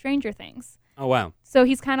director for Stranger Things. Oh, wow. So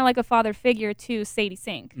he's kind of like a father figure to Sadie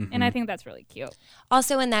Sink, and I think that's really cute.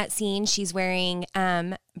 Also in that scene, she's wearing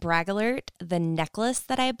Brag Alert, the necklace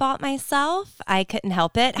that I bought myself. I couldn't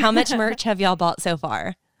help it. How much merch have y'all bought so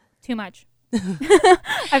far? Too much.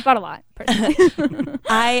 I've bought a lot, personally.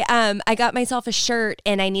 I got myself a shirt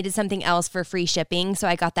and I needed something else for free shipping, so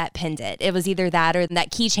I got that pendant. It was either that or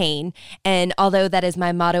that keychain. And although that is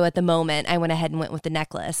my motto at the moment, I went ahead and went with the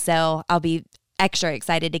necklace. So I'll be extra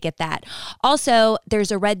excited to get that. Also, there's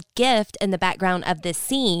a red gift in the background of this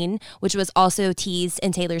scene, which was also teased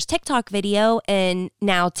in Taylor's TikTok video. And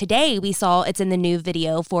now today we saw it's in the new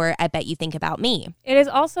video for I Bet You Think About Me. It is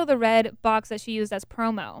also the red box that she used as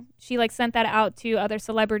promo. She like sent that out to other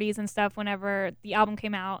celebrities and stuff whenever the album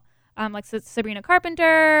came out. Like Sabrina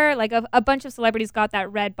Carpenter, like a bunch of celebrities got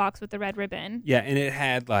that red box with the red ribbon. Yeah, and it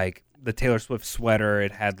had like the Taylor Swift sweater.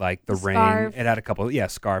 It had like the ring. Scarf. It had a couple,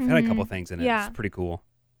 scarf. It had a couple things in it. Yeah. It's pretty cool.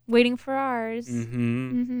 Waiting for ours.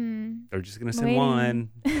 They're just gonna send Waiting. one.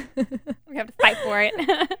 We have to fight for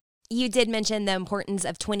it. You did mention the importance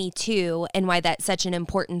of 22 and why that's such an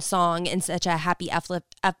important song and such a happy,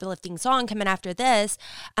 uplifting song coming after this.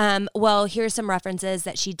 Well, here's some references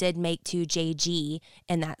that she did make to JG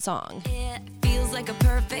in that song. It feels like a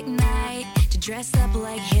perfect night to dress up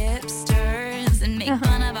like hipsters and make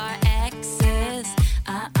fun of our exes.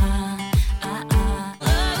 Oh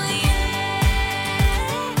yeah.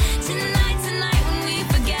 Tonight, when we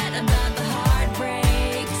forget about the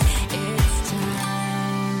heartbreaks, it's time.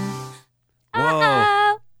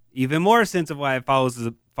 Whoa! Even more sense of why it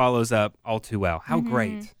follows up All Too Well. How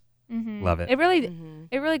great! Love it. It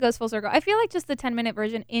really goes full circle. I feel like just the 10-minute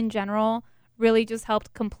version in general really just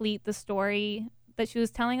helped complete the story that she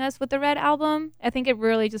was telling us with the Red album. I think it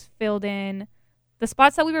really just filled in the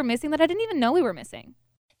spots that we were missing that I didn't even know we were missing.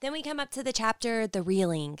 Then we come up to the chapter, The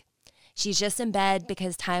Reeling. She's just in bed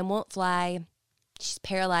because time won't fly. She's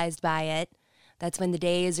paralyzed by it. That's when the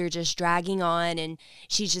days are just dragging on and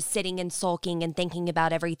she's just sitting and sulking and thinking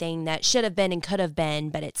about everything that should have been and could have been,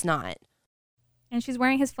 but it's not. And she's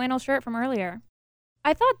wearing his flannel shirt from earlier.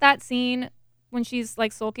 I thought that scene when she's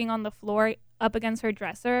like sulking on the floor up against her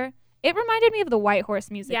dresser, it reminded me of the White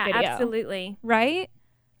Horse music video. Yeah, absolutely. Right?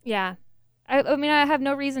 Yeah. I mean, I have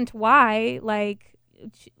no reason to why, like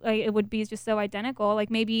it would be just so identical. Like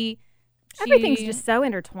maybe Everything's just so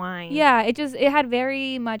intertwined. Yeah, it had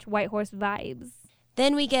very much White Horse vibes.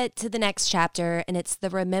 Then we get to the next chapter, and it's the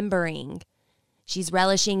remembering. She's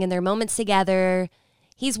relishing in their moments together.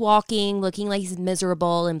 He's walking, looking like he's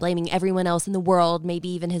miserable and blaming everyone else in the world, maybe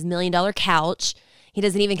even his $1 million couch. He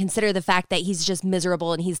doesn't even consider the fact that he's just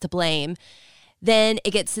miserable and he's to blame. Then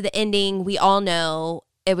it gets to the ending. We all know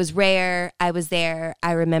it was rare. I was there.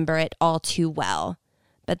 I remember it all too well.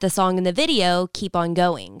 But the song and the video keep on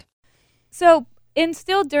going. So,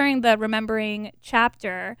 still during the remembering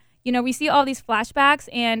chapter, we see all these flashbacks,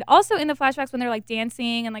 and also in the flashbacks when they're like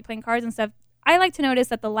dancing and like playing cards and stuff, I like to notice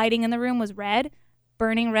that the lighting in the room was red,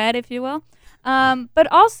 burning red, if you will. But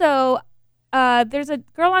also, there's a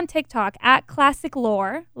girl on TikTok at Classic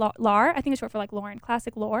Lore, I think it's short for like Lauren,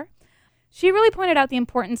 Classic Lore. She really pointed out the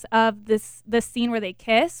importance of this scene where they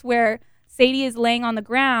kiss, where Sadie is laying on the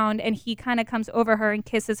ground and he kind of comes over her and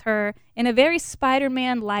kisses her in a very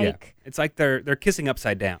Spider-Man-like. Yeah. It's like they're kissing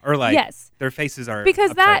upside down, or like their faces are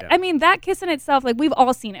because upside down. that kiss in itself, like we've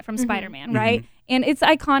all seen it from Spider-Man, right? And it's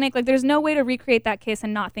iconic. Like there's no way to recreate that kiss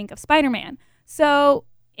and not think of Spider-Man. So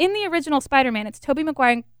in the original Spider-Man, it's Tobey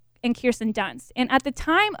Maguire and Kirsten Dunst. And at the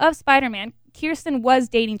time of Spider-Man, Kirsten was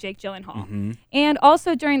dating Jake Gyllenhaal. And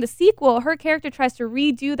also during the sequel, her character tries to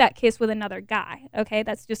redo that kiss with another guy. Okay,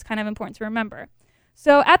 that's just kind of important to remember.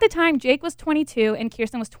 So at the time, Jake was 22 and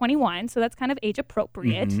Kirsten was 21, so that's kind of age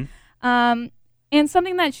appropriate. And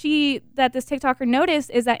something that this TikToker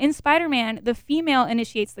noticed is that in Spider-Man, the female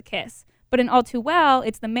initiates the kiss, but in All Too Well,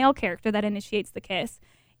 it's the male character that initiates the kiss.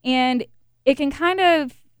 And it can kind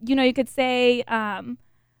of, you could say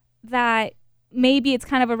that maybe it's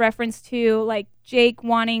kind of a reference to like Jake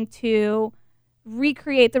wanting to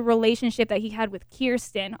recreate the relationship that he had with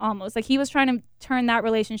Kirsten almost. Like he was trying to turn that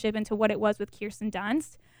relationship into what it was with Kirsten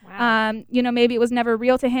Dunst. Wow. Maybe it was never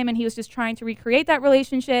real to him and he was just trying to recreate that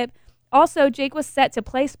relationship. Also, Jake was set to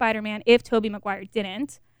play Spider-Man if Tobey Maguire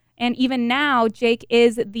didn't. And even now, Jake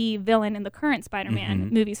is the villain in the current Spider-Man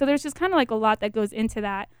movie. So there's just kind of like a lot that goes into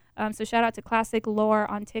that. So shout out to Classic Lore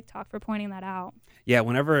on TikTok for pointing that out. Yeah,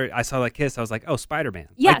 whenever I saw that kiss, I was like, oh, Spider-Man.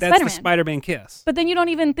 Yeah, like, that's Spider-Man. the Spider-Man kiss. But then you don't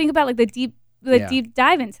even think about like the deep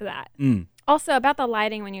dive into that. Also, about the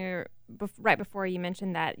lighting, when you're right before you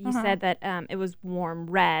mentioned that, you said that it was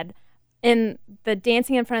warm red. In the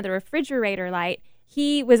dancing in front of the refrigerator light,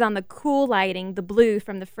 he was on the cool lighting, the blue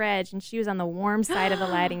from the fridge, and she was on the warm side of the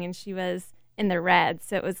lighting, and she was in the red.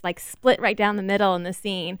 So it was like split right down the middle in the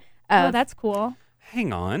scene. Oh, that's cool.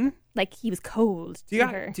 Hang on. like he was cold Do to you,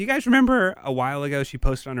 her. do you guys remember a while ago she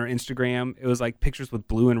posted on her Instagram? It was like pictures with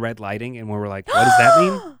blue and red lighting, and we were like, "What does that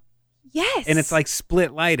mean?" Yes. And it's like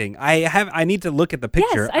split lighting. I need to look at the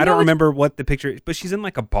picture. Yes, I know don't what- remember what the picture is, but she's in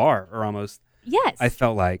like a bar or almost. Yes. I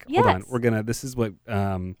felt like, hold on, Yes. this is what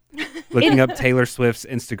looking up Taylor Swift's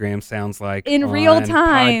Instagram sounds like In on real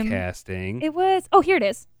time. podcasting. It was, here it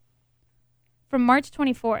is. From March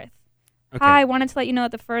 24th. Okay. Hi, wanted to let you know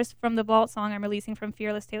that the first From the Vault song I'm releasing from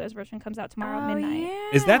Fearless Taylor's version comes out tomorrow at midnight.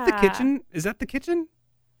 Is that the kitchen? Is that the kitchen?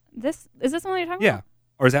 Is this the one you're talking Yeah. about?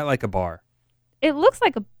 Or is that like a bar? It looks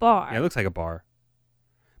like a bar. Yeah, it looks like a bar.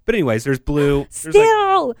 But anyways, there's blue.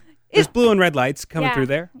 Still, There's blue and red lights coming Yeah. through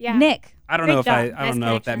there. Yeah. Nick. I don't know great if job. I don't Nice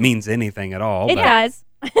know if that connection. means anything at all. It but does.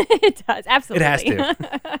 It does, absolutely. It has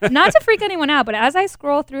to. Not to freak anyone out, but as I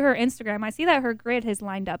scroll through her Instagram, I see that her grid has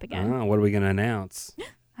lined up again. Oh, what are we gonna announce?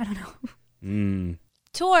 I don't know.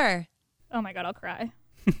 Tour. Oh my God, I'll cry.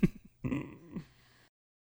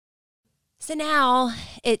 So now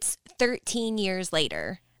it's 13 years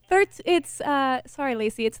later. Sorry,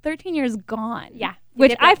 Lacey, it's 13 years gone. Yeah. Which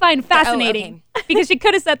Get I that. find Oh, fascinating because she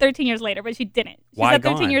could have said 13 years later, but she didn't. She Why said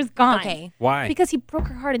 13 gone? years gone. Okay. Why? Because he broke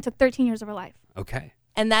her heart and took 13 years of her life. Okay.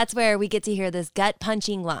 And that's where we get to hear this gut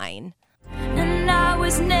punching line. And I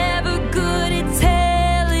was never good at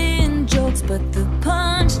telling jokes, but the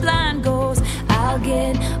punchline goes, I'll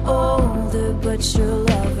get older, but your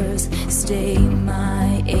lovers stay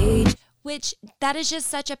my age. Which that is just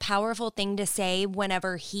such a powerful thing to say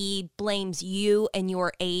whenever he blames you and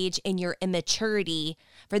your age and your immaturity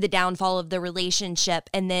for the downfall of the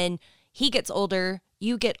relationship. And then he gets older,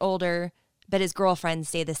 you get older, but his girlfriends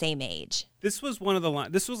stay the same age. This was one of the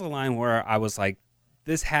this was a line where I was like,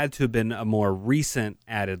 this had to have been a more recent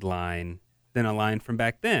added line than a line from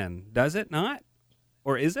back then. Does it not?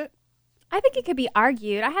 Or is it? I think it could be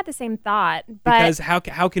argued. I had the same thought, but Because how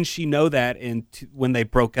can she know that when they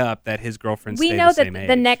broke up that his girlfriend we stayed know the that same age?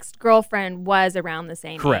 the next girlfriend was around the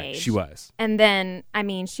same Correct, age. she was. And then, I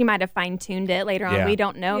mean, she might have fine-tuned it later on. Yeah. We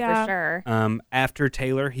don't know Yeah. for sure. After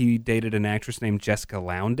Taylor, he dated an actress named Jessica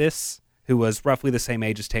Lowndes, who was roughly the same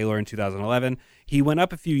age as Taylor in 2011. He went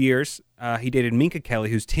up a few years. He dated Minka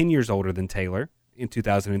Kelly, who's 10 years older than Taylor, in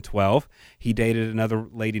 2012. He dated another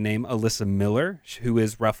lady named Alyssa Miller, who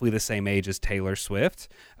is roughly the same age as Taylor Swift,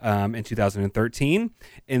 in 2013.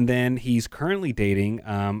 And then he's currently dating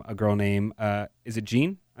a girl named, is it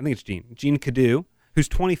Jean? I think it's Jean. Jean Cadu, who's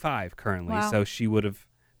 25 currently. Wow. So she would have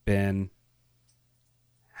been,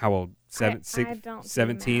 how old? I don't do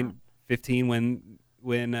 17, math. 15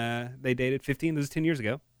 when they dated. 15, this was 10 years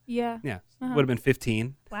ago. Yeah. Yeah, Uh-huh. would have been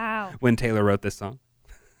 15 Wow. when Taylor wrote this song.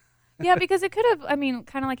 Yeah, because it could have, I mean,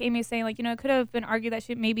 kind of like Amy was saying, like, it could have been argued that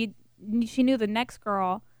she knew the next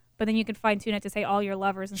girl, but then you could fine tune it to say all your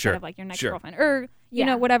lovers instead Sure, of like your next sure. girlfriend or, you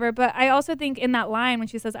know, whatever. But I also think in that line when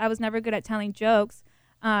she says, I was never good at telling jokes,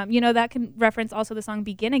 that can reference also the song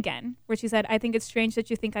Begin Again, where she said, I think it's strange that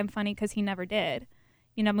you think I'm funny because he never did.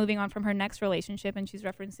 Moving on from her next relationship, and she's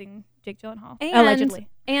referencing Jake Gyllenhaal, allegedly.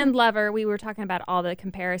 And Lover, we were talking about all the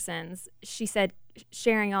comparisons. She said,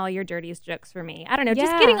 sharing all your dirtiest jokes for me. I don't know,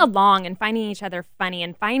 just Yeah. getting along and finding each other funny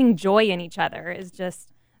and finding joy in each other is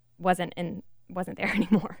just wasn't there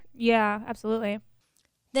anymore. Yeah, absolutely.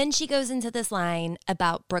 Then she goes into this line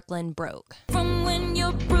about Brooklyn broke. From when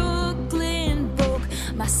you're Brooklyn broke,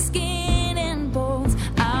 my skin and bones,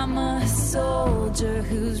 I'm a soldier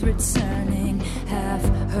who's returning half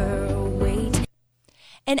her weight.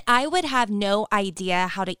 And I would have no idea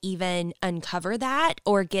how to even uncover that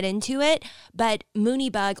or get into it, but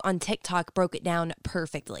Moonybug on TikTok broke it down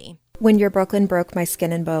perfectly. When your Brooklyn broke my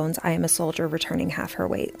skin and bones, I am a soldier returning half her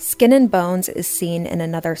weight. Skin and bones is seen in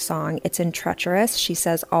another song. It's in Treacherous. She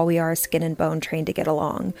says, all we are is skin and bone trained to get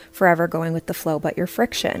along, forever going with the flow but your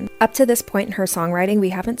friction. Up to this point in her songwriting, we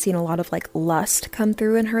haven't seen a lot of lust come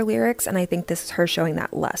through in her lyrics, and I think this is her showing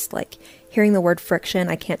that lust. Hearing the word friction,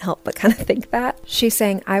 I can't help but kind of think that. She's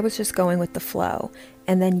saying, I was just going with the flow,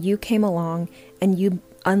 and then you came along and you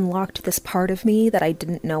unlocked this part of me that I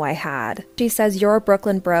didn't know I had. She says, your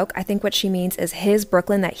Brooklyn broke. I think what she means is his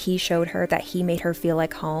Brooklyn that he showed her, that he made her feel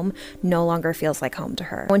like home, no longer feels like home to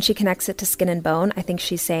her. When she connects it to skin and bone, I think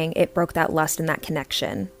she's saying it broke that lust and that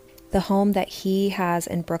connection. The home that he has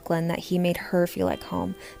in Brooklyn, that he made her feel like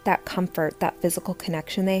home, that comfort, that physical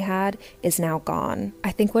connection they had is now gone.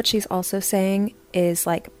 I think what she's also saying is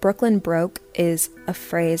Brooklyn broke is a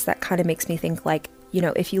phrase that kind of makes me think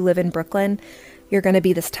if you live in Brooklyn, you're going to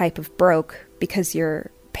be this type of broke because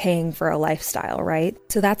you're paying for a lifestyle, right?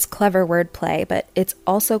 So that's clever wordplay, but it's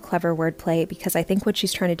also clever wordplay because I think what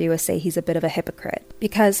she's trying to do is say he's a bit of a hypocrite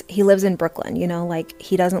because he lives in Brooklyn, you know, like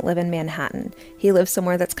he doesn't live in Manhattan. He lives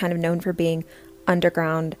somewhere that's kind of known for being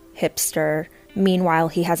underground, hipster. Meanwhile,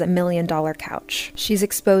 he has $1 million couch. She's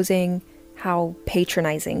exposing how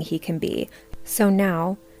patronizing he can be. So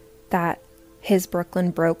now that his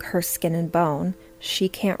Brooklyn broke her skin and bone, she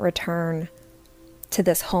can't return to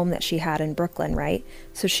this home that she had in Brooklyn, right?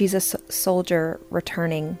 So she's a soldier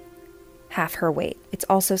returning half her weight. It's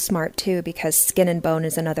also smart too because skin and bone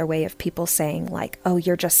is another way of people saying like, oh,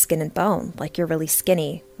 you're just skin and bone, like you're really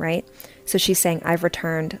skinny, right? So she's saying I've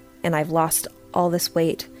returned and I've lost all this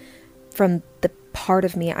weight from the part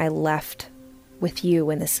of me I left with you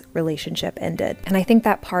when this relationship ended. And I think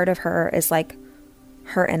that part of her is like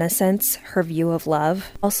her innocence, her view of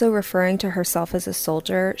love. Also referring to herself as a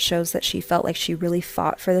soldier shows that she felt like she really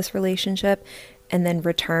fought for this relationship and then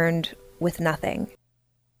returned with nothing.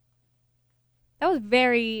 That was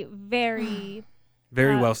very, very...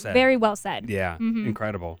 Very well said. Very well said. Yeah, Mhm.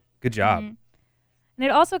 incredible. Good job. Mhm. And it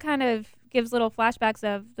also kind of gives little flashbacks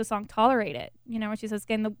of the song Tolerate It, you know, where she says,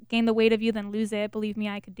 gain the weight of you, then lose it. Believe me,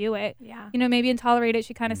 I could do it. Yeah. You know, maybe in Tolerate It,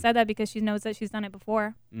 she kind of said that because she knows that she's done it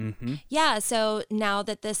before. Mm-hmm. Yeah, so now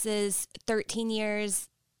that this is 13 years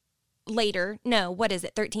later, no, what is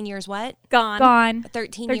it? 13 years what? Gone.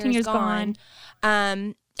 13 13 years gone.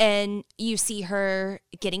 And you see her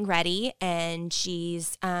getting ready and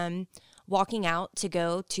she's walking out to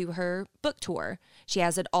go to her book tour. She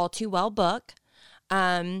has an All Too Well book.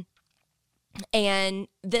 And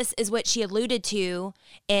this is what she alluded to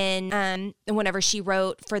in whenever she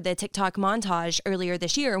wrote for the TikTok montage earlier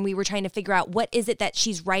this year. And we were trying to figure out what is it that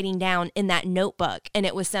she's writing down in that notebook. And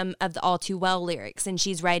it was some of the All Too Well lyrics. And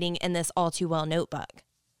she's writing in this All Too Well notebook.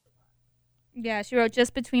 Yeah, she wrote,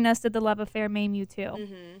 just between us did the love affair maim you too.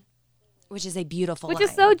 Mm-hmm. Which is a beautiful Which line.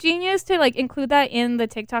 is so genius to like include that in the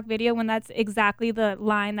TikTok video when that's exactly the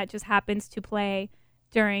line that just happens to play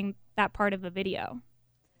during that part of the video.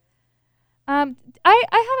 I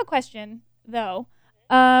have a question though.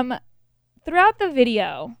 Throughout the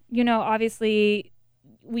video, you know, obviously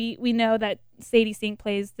we know that Sadie Sink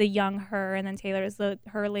plays the young her and then Taylor is the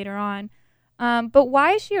her later on. But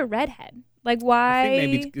why is she a redhead? Like why? I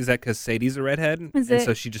think maybe is that because Sadie's a redhead,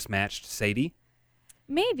 so she just matched Sadie.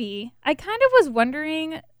 Maybe. I kind of was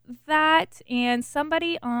wondering that, and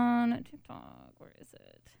somebody on TikTok, where is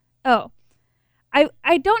it? Oh,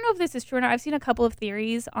 I don't know if this is true or not. I've seen a couple of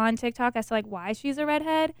theories on TikTok as to like why she's a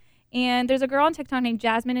redhead. And there's a girl on TikTok named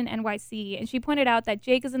Jasmine in NYC, and she pointed out that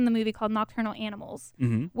Jake is in the movie called Nocturnal Animals,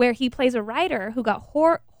 where he plays a writer who got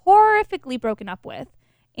horrifically broken up with.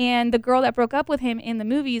 And the girl that broke up with him in the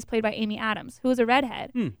movie is played by Amy Adams, who is a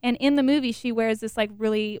redhead. And in the movie, she wears this like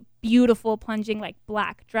really beautiful plunging like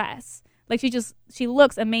black dress. Like she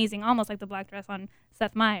looks amazing, almost like the black dress on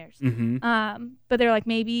Seth Meyers. But they're like,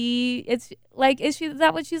 maybe it's like, is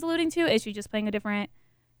that what she's alluding to? Is she just playing a different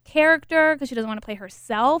character because she doesn't want to play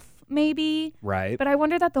herself? Maybe. Right. But I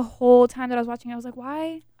wondered that the whole time that I was watching. I was like,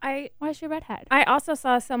 why is she a redhead? I also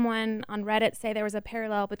saw someone on Reddit say there was a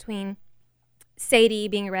parallel between Sadie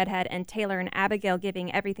being a redhead and Taylor and Abigail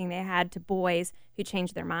giving everything they had to boys who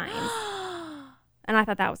changed their minds. And I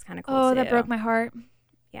thought that was kind of cool Oh, too. that broke my heart.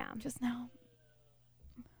 Yeah. Just now.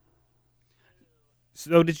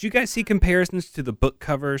 So did you guys see comparisons to the book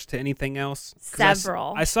covers to anything else? 'Cause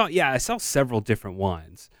Several. I saw several different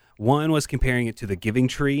ones. One was comparing it to the Giving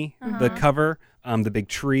Tree, the cover, the big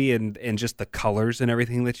tree and just the colors and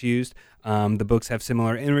everything that's used. The books have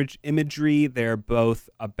similar imagery. They're both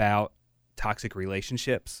about toxic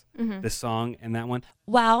relationships, the song and that one.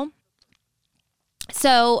 Well,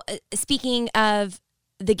 so speaking of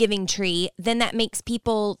the Giving Tree, then that makes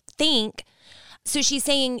people think. So she's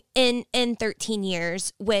saying in 13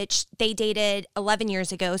 years, which they dated 11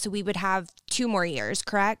 years ago, so we would have 2 more years,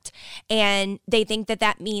 correct? And they think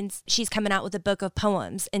that means she's coming out with a book of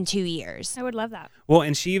poems in 2 years. I would love that. Well,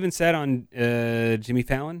 and she even said on Jimmy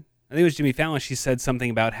Fallon, I think it was Jimmy Fallon, she said something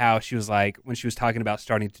about how she was like, when she was talking about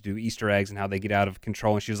starting to do Easter eggs and how they get out of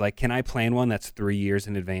control, and she was like, can I plan one that's 3 years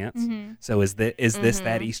in advance? So is this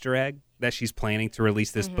that Easter egg that she's planning to release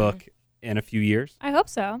this book in a few years? I hope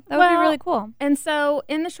so. That would be really cool. And so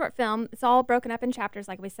in the short film, it's all broken up in chapters,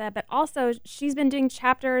 like we said, but also she's been doing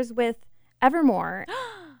chapters with Evermore.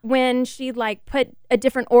 When she like put a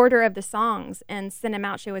different order of the songs and sent them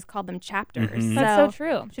out, she always called them chapters. That's so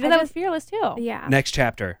true. She did that with Fearless too. Yeah. Next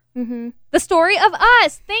chapter. The story of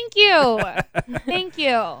us. Thank you. Thank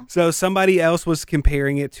you. So somebody else was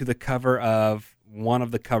comparing it to the cover of one of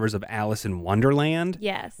the covers of Alice in Wonderland.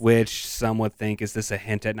 Yes. Which some would think, is this a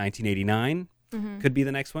hint at 1989? could be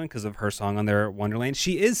the next one because of her song on there, Wonderland.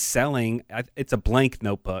 She is selling, it's a blank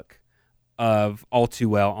notebook of All Too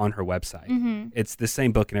Well on her website. It's the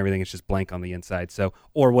same book and everything. It's just blank on the inside. So,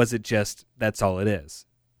 or was it just, that's all it is?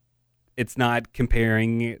 It's not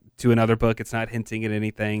comparing it to another book. It's not hinting at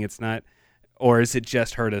anything. It's not, or is it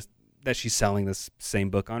just her that she's selling this same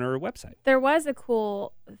book on her website? There was a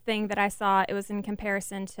cool thing that I saw. It was in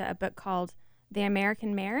comparison to a book called The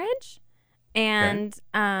American Marriage. And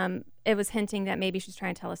it was hinting that maybe she's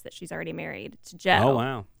trying to tell us that she's already married to Joe. Oh,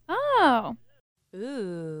 wow. Oh.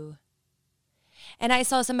 Ooh. And I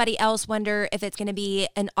saw somebody else wonder if it's going to be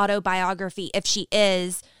an autobiography, if she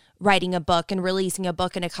is writing a book and releasing a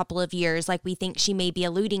book in a couple of years, like we think she may be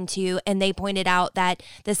alluding to. And they pointed out that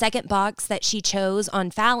the second box that she chose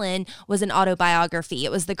on Fallon was an autobiography.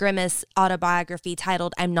 It was the Grimace autobiography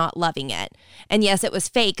titled I'm Not Loving It. And yes, it was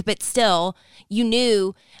fake, but still, you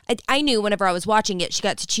knew, I knew whenever I was watching it, she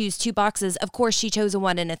got to choose 2 boxes. Of course, she chose a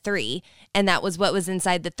 1 and a 3. And that was what was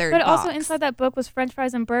inside the third box. But also inside that book was French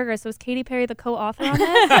fries and burgers. So is Katy Perry the co-author on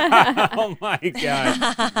it? Oh my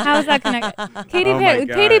God. How is that connected?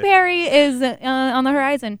 Katy Perry is on the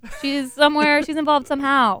horizon. She's somewhere. She's involved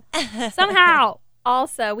somehow. Somehow.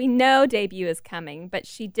 Also, we know debut is coming, but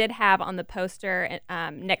she did have on the poster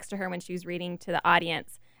next to her when she was reading to the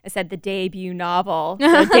audience, it said the debut novel.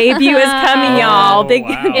 So debut is coming, y'all. Big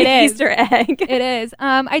Easter egg. It is.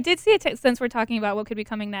 I did see it since we're talking about what could be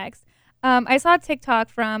coming next. I saw a TikTok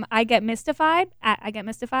from I Get Mystified,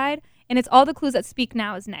 and it's all the clues that Speak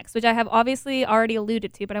Now is next, which I have obviously already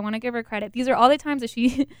alluded to, but I want to give her credit. These are all the times that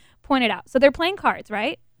she pointed out. So they're playing cards,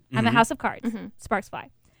 right? I'm a house of cards. Sparks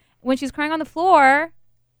fly. When she's crying on the floor,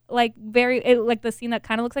 like like the scene that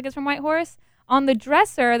kind of looks like it's from White Horse, on the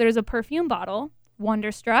dresser, there's a perfume bottle,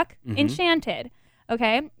 Wonderstruck, Enchanted.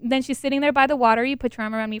 Okay? Then she's sitting there by the water. You put your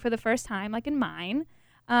arm around me for the first time, like in mine.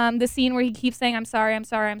 The scene where he keeps saying, I'm sorry, I'm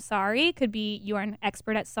sorry, I'm sorry, could be you are an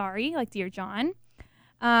expert at sorry, like Dear John.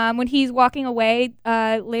 When he's walking away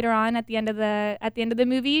later on at the end of the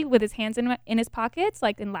movie with his hands in his pockets,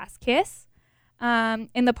 like in Last Kiss.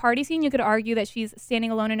 In the party scene, you could argue that she's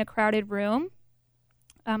standing alone in a crowded room,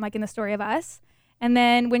 like in The Story of Us. And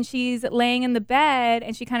then when she's laying in the bed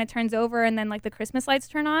and she kind of turns over and then like the Christmas lights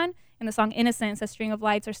turn on and the song Innocence, a string of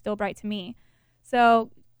lights are still bright to me.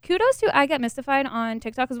 So kudos to I Get Mystified on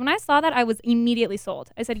TikTok, because when I saw that, I was immediately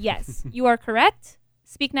sold. I said, yes, you are correct.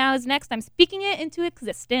 Speak Now is next. I'm speaking it into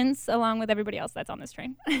existence along with everybody else that's on this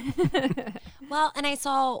train. Well, and I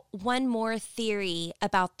saw one more theory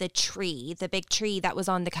about the tree, the big tree that was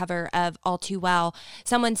on the cover of All Too Well.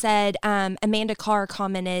 Someone said, Amanda Carr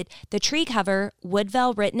commented, the tree cover,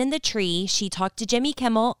 Woodville written in the tree. She talked to Jimmy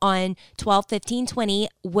Kimmel on 12/15/20,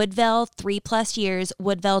 Woodville 3+ years,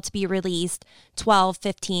 Woodville to be released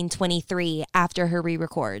 12/15/23 after her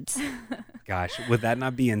re-records. Gosh, would that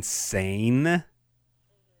not be insane?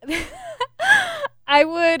 I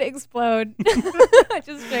would explode.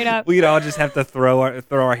 Just straight up. We'd all just have to throw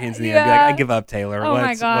our hands in the air and be like, I give up, Taylor. Oh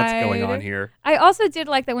What's my going God. on here? I also did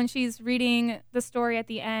like that when she's reading the story at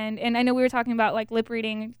the end, and I know we were talking about like lip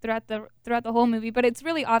reading throughout the whole movie, but it's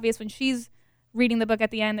really obvious when she's reading the book at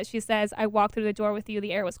the end that she says, I walked through the door with you,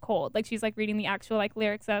 the air was cold. Like she's like reading the actual like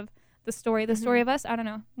lyrics of the story of us. I don't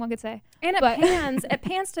know. One could say. And it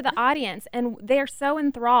pans to the audience, and they're so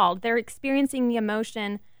enthralled. They're experiencing the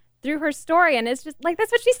emotion through her story, and it's just like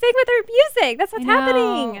that's what she's saying with her music. That's what's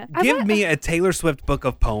happening. Give me a Taylor Swift book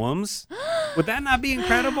of poems. Would that not be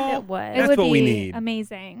incredible? It would. That's what we need.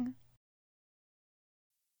 Amazing.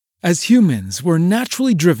 As humans, we're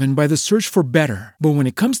naturally driven by the search for better. But when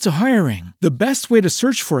it comes to hiring, the best way to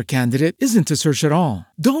search for a candidate isn't to search at all.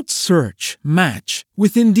 Don't search, match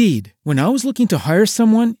with Indeed. When I was looking to hire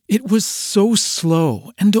someone, it was so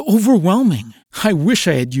slow and overwhelming. I wish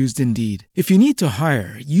I had used Indeed. If you need to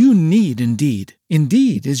hire, you need Indeed.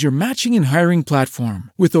 Indeed is your matching and hiring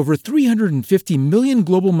platform with over 350 million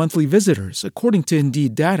global monthly visitors, according to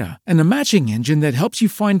Indeed data, and a matching engine that helps you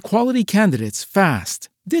find quality candidates fast.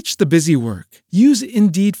 Ditch the busy work. Use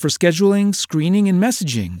Indeed for scheduling, screening, and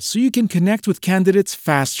messaging so you can connect with candidates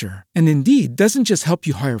faster. And Indeed doesn't just help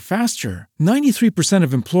you hire faster. 93%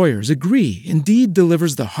 of employers agree Indeed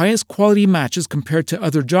delivers the highest quality matches compared to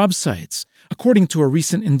other job sites, according to a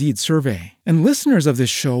recent Indeed survey. And listeners of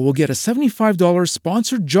this show will get a $75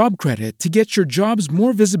 sponsored job credit to get your jobs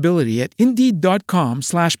more visibility at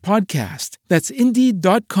Indeed.com/podcast. That's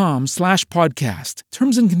Indeed.com/podcast.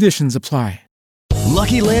 Terms and conditions apply.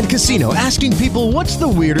 Lucky Land Casino, asking people, what's the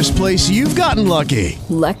weirdest place you've gotten lucky?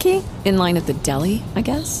 Lucky? In line at the deli, I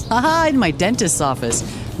guess? Aha, in my dentist's office.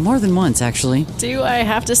 More than once, actually. Do I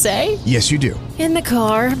have to say? Yes, you do. In the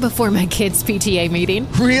car before my kids' PTA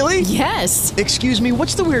meeting. Really? Yes. Excuse me,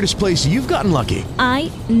 what's the weirdest place you've gotten lucky?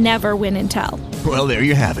 I never win and tell. Well, there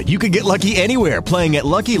you have it. You can get lucky anywhere, playing at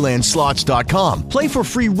LuckyLandSlots.com. Play for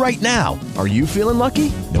free right now. Are you feeling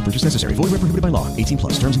lucky? No purchase necessary. Void where prohibited by law. 18+.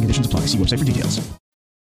 Terms and conditions apply. See website for details.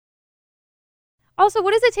 Also,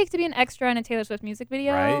 what does it take to be an extra in a Taylor Swift music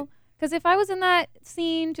video? Right. Because if I was in that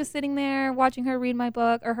scene, just sitting there watching her read my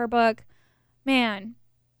book or her book, man,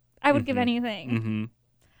 I would give anything.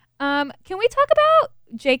 Can we talk about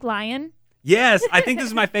Jake Lyon? Yes, I think this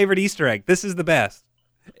is my favorite Easter egg. This is the best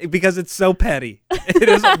because it's so petty. It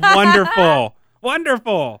is wonderful.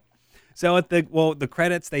 Wonderful. So at the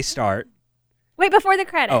credits, they start. Wait, before the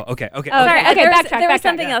credits. Oh, okay. Sorry, There was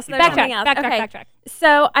something else. Backtrack.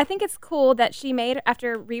 So I think it's cool that she made,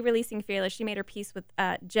 after re-releasing Fearless, she made her peace with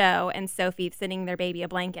Joe and Sophie sending their baby a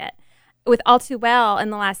blanket. With All Too Well in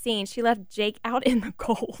the last scene, she left Jake out in the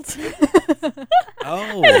cold.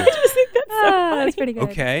 Oh. I just think that's so funny. That's pretty good.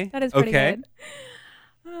 Okay. That is pretty good.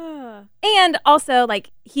 And also,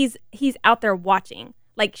 like, he's out there watching.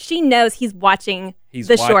 Like, she knows he's watching He's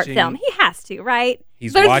short watching. film. He has to, right?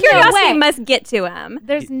 He's There's watching. curiosity must get to him.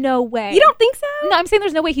 There's no way. You don't think so? No, I'm saying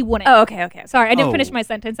there's no way he wouldn't. Oh, okay. Sorry, I didn't Oh. finish my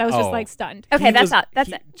sentence. I was just Oh. like stunned. Okay, He that's was-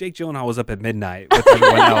 it. Jake Gyllenhaal was up at midnight with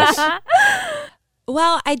everyone else.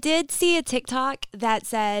 Well, I did see a TikTok that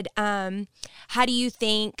said, how do you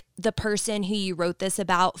think the person who you wrote this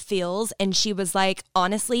about feels? And she was like,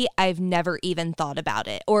 honestly, I've never even thought about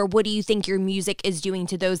it. Or what do you think your music is doing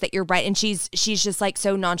to those that you're writing? And she's just like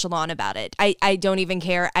so nonchalant about it. I don't even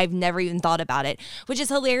care. I've never even thought about it, which is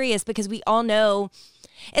hilarious because we all know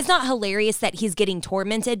it's not hilarious that he's getting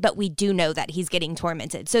tormented, but we do know that he's getting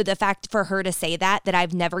tormented. So the fact for her to say that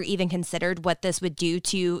I've never even considered what this would do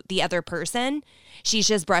to the other person, she's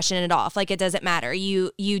just brushing it off. Like, it doesn't matter.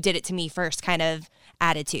 You did it to me first kind of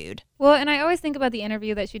attitude. Well, and I always think about the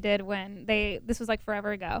interview that she did when this was like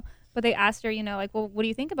forever ago, but they asked her, like, well, what do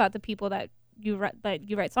you think about the people that you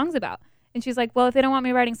write songs about? And she's like, well, if they don't want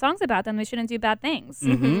me writing songs about them, they shouldn't do bad things.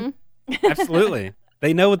 Mm-hmm. Absolutely.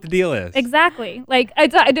 They know what the deal is. Exactly. Like, I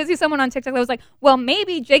did see someone on TikTok that was like, well,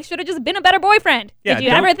 maybe Jake should have just been a better boyfriend. Yeah, did you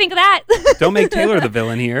ever think of that? Don't make Taylor the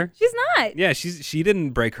villain here. She's not. Yeah, she didn't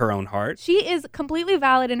break her own heart. She is completely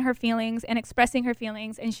valid in her feelings and expressing her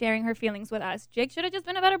feelings and sharing her feelings with us. Jake should have just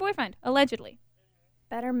been a better boyfriend, allegedly.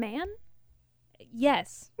 Better man?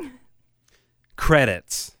 Yes.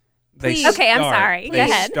 Credits. Please. Okay, I'm sorry. Go They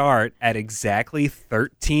ahead. start at exactly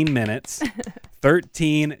 13 minutes,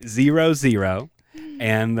 13:00.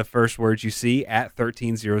 And the first words you see at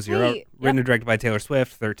 13:00, Wait, written and directed by Taylor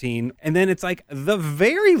Swift, 13. And then it's like the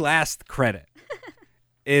very last credit.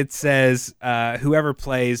 It says, whoever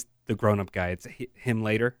plays the grown-up guy, it's him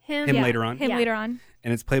later. Later on. Later on.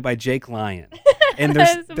 And it's played by Jake Lyon. And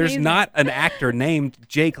That is there's amazing. not an actor named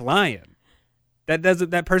Jake Lyon.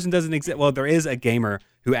 That person doesn't exist. Well, there is a gamer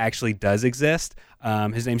who actually does exist.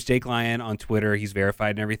 His name's Jake Lyon on Twitter. He's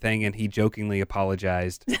verified and everything, and he jokingly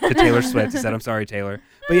apologized to Taylor Swift. He said, "I'm sorry, Taylor."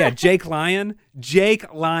 But yeah, Jake Lyon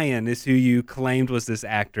is who you claimed was this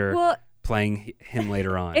actor playing him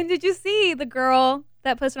later on. And did you see the girl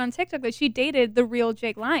that posted on TikTok that she dated the real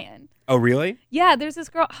Jake Lyon? Oh, really? Yeah, there's this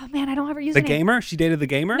girl. Oh man, I don't have her username. The gamer? She dated the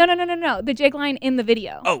gamer? No. The Jake Lyon in the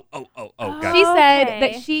video. Oh, gotcha. She said Okay.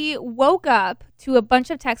 that she woke up to a bunch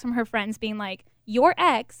of texts from her friends being like, "Your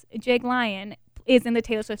ex, Jake Lyon, is in the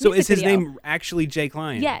Taylor Swift So music is his video." name actually Jake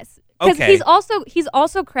Lyon? Yes, because Okay. he's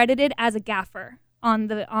also credited as a gaffer on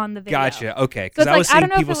the video. Gotcha. Okay. So Because it's I was like, I seeing don't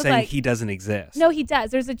know if people it was saying like- he doesn't exist. No, he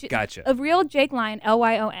does. There's Gotcha. a real Jake Lyon,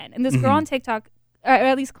 Lyon, and this girl Mhm. on TikTok, or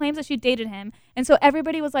at least claims that she dated him, and so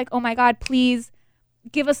everybody was like, "Oh my God, please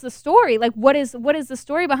give us the story. Like, what is the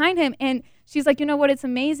story behind him?" And she's like, "You know what? It's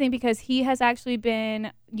amazing because he has actually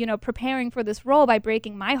been, preparing for this role by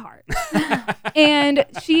breaking my heart." And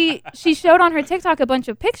she showed on her TikTok a bunch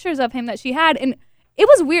of pictures of him that she had, and it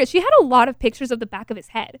was weird. She had a lot of pictures of the back of his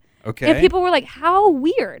head. Okay. And people were like, "How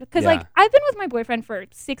weird?" Because Yeah. like I've been with my boyfriend for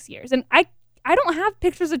 6 years, and I don't have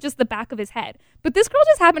pictures of just the back of his head. But this girl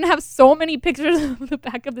just happened to have so many pictures of the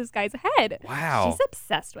back of this guy's head. Wow. She's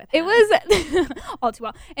obsessed with him. It was all too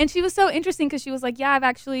well. And she was so interesting because she was like, "Yeah, I've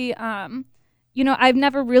actually, I've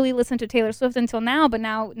never really listened to Taylor Swift until now, but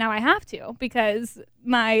now I have to because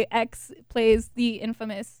my ex plays the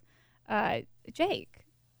infamous Jake."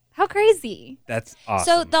 How crazy. That's awesome.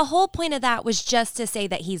 So the whole point of that was just to say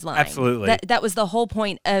that he's lying. Absolutely. That was the whole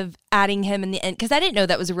point of adding him in the end, because I didn't know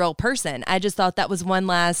that was a real person. I just thought that was one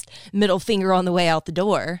last middle finger on the way out the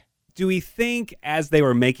door. Do we think as they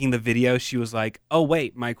were making the video, she was like, oh,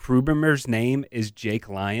 wait, my crew member's name is Jake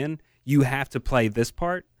Lyon. You have to play this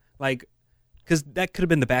part? Like, because that could have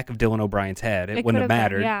been the back of Dylan O'Brien's head. It wouldn't have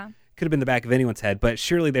mattered. Yeah. Could have been the back of anyone's head. But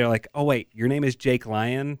surely they're like, oh, wait, your name is Jake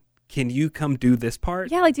Lyon. Can you come do this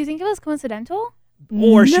part? Yeah, like, do you think it was coincidental?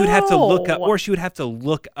 Or she would have to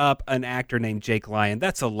look up an actor named Jake Lyon.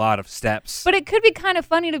 That's a lot of steps. But it could be kind of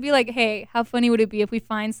funny to be like, hey, how funny would it be if we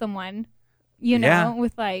find someone, you know,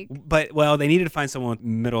 with like. But they needed to find someone with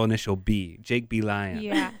middle initial B, Jake B. Lyon.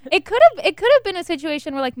 Yeah, it could have been a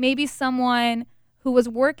situation where like maybe someone who was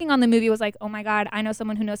working on the movie was like, oh my God, I know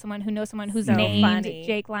someone who knows someone who knows someone who's named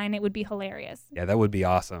Jake Lyon. It would be hilarious. Yeah, that would be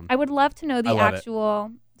awesome. I would love to know the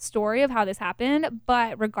actual story of how this happened,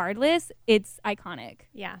 but regardless, it's iconic.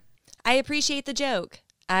 Yeah. I appreciate the joke.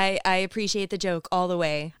 I appreciate the joke all the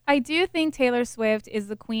way. I do think Taylor Swift is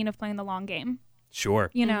the queen of playing the long game. Sure.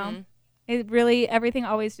 You know, it really, everything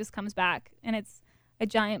always just comes back, and it's a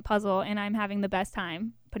giant puzzle, and I'm having the best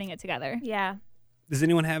time putting it together. Yeah. Does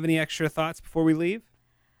anyone have any extra thoughts before we leave?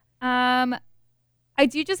 I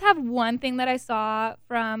do just have one thing that I saw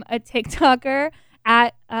from a TikToker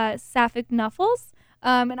at Sapphic Knuffles.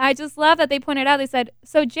 And I just love that they pointed out, they said,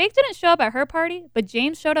 so Jake didn't show up at her party, but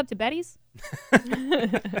James showed up to Betty's.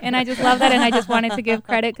 And I just love that. And I just wanted to give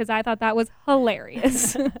credit because I thought that was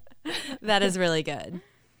hilarious. That is really good.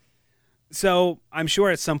 So I'm sure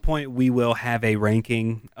at some point we will have a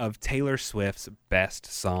ranking of Taylor Swift's best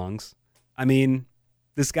songs. I mean,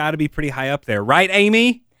 this got to be pretty high up there. Right,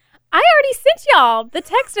 Amy? I already sent y'all the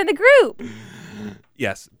text in the group.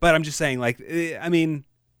 Yes. But I'm just saying, like, I mean,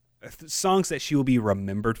 songs that she will be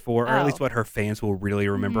remembered for, or at least what her fans will really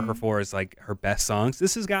remember her for, is like her best songs.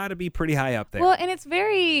 This has got to be pretty high up there. Well, and it's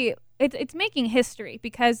it's making history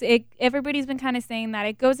because everybody's been kind of saying that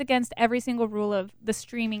it goes against every single rule of the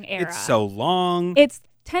streaming era. It's so long. It's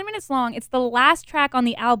 10 minutes long. It's the last track on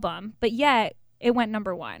the album, but yet it went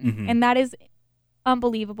number one. Mm-hmm. And that is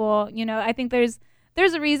unbelievable. You know, I think there's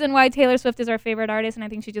a reason why Taylor Swift is our favorite artist, and I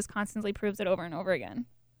think she just constantly proves it over and over again.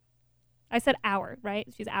 I said our, right?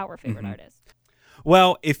 She's our favorite artist.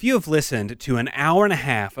 Well, if you have listened to an hour and a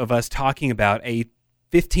half of us talking about a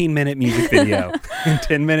 15-minute music video and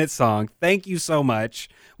 10-minute song, thank you so much.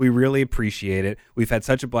 We really appreciate it. We've had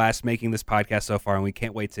such a blast making this podcast so far, and we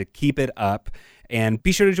can't wait to keep it up. And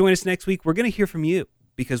be sure to join us next week. We're going to hear from you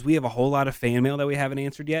because we have a whole lot of fan mail that we haven't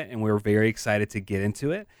answered yet, and we're very excited to get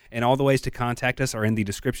into it. And all the ways to contact us are in the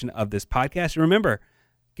description of this podcast. And remember,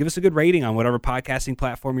 give us a good rating on whatever podcasting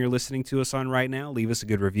platform you're listening to us on right now. Leave us a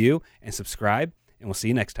good review and subscribe, and we'll see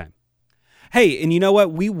you next time. Hey, and you know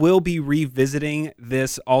what? We will be revisiting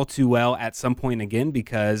this All Too Well at some point again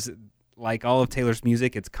because, like all of Taylor's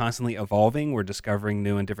music, it's constantly evolving. We're discovering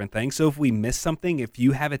new and different things. So if we miss something, if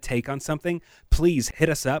you have a take on something, please hit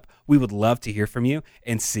us up. We would love to hear from you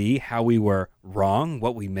and see how we were wrong,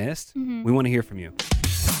 what we missed. Mm-hmm. We want to hear from you.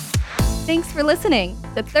 Thanks for listening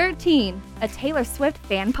to 13, a Taylor Swift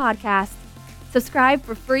fan podcast. Subscribe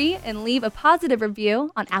for free and leave a positive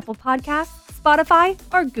review on Apple Podcasts, Spotify,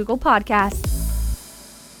 or Google Podcasts.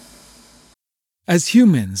 As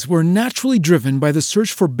humans, we're naturally driven by the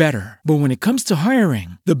search for better. But when it comes to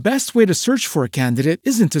hiring, the best way to search for a candidate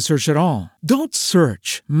isn't to search at all. Don't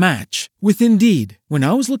search, match with Indeed. When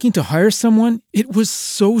I was looking to hire someone, it was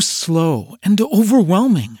so slow and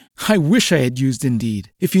overwhelming. I wish I had used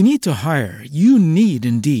Indeed. If you need to hire, you need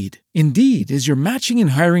Indeed. Indeed is your matching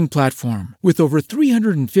and hiring platform with over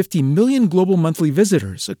 350 million global monthly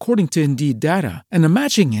visitors, according to Indeed data, and a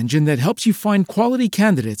matching engine that helps you find quality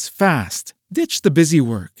candidates fast. Ditch the busy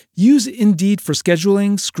work. Use Indeed for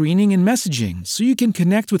scheduling, screening, and messaging so you can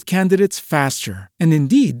connect with candidates faster. And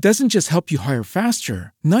Indeed doesn't just help you hire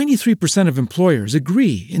faster. 93% of employers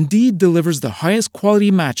agree Indeed delivers the highest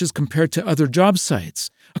quality matches compared to other job sites,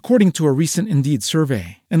 according to a recent Indeed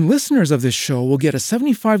survey. And listeners of this show will get a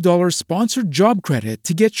 $75 sponsored job credit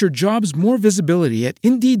to get your jobs more visibility at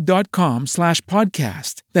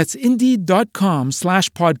Indeed.com/podcast. That's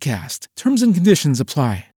Indeed.com/podcast. Terms and conditions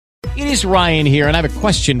apply. It is Ryan here, and I have a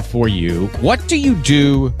question for you. What do you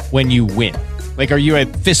do when you win? Like, are you a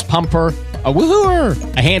fist pumper, a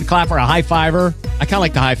woohooer, a hand clapper, a high fiver? I kind of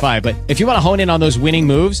like the high five, but if you want to hone in on those winning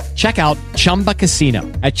moves, check out Chumba Casino.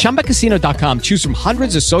 At ChumbaCasino.com, choose from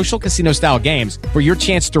hundreds of social casino style games for your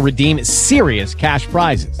chance to redeem serious cash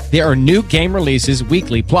prizes. There are new game releases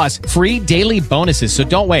weekly, plus free daily bonuses. So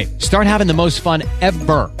don't wait. Start having the most fun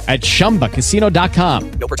ever at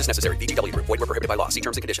ChumbaCasino.com. No purchase necessary. VGW Group. Void where prohibited by law. See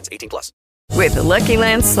terms and conditions. 18+. With the Lucky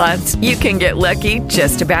Land Slots, you can get lucky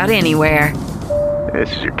just about anywhere.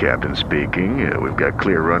 This is your captain speaking. We've got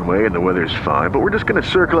clear runway and the weather's fine, but we're just going to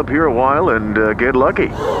circle up here a while and get lucky.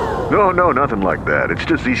 No, nothing like that. It's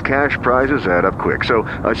just these cash prizes add up quick. So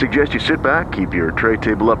I suggest you sit back, keep your tray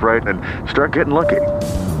table upright, and start getting lucky.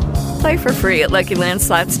 Play for free at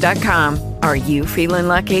LuckyLandSlots.com. Are you feeling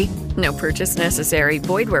lucky? No purchase necessary.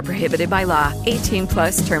 Void where prohibited by law.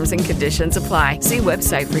 18+ terms and conditions apply. See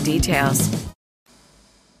website for details.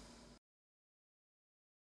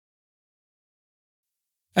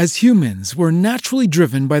 As humans, we're naturally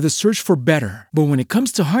driven by the search for better. But when it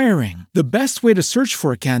comes to hiring, the best way to search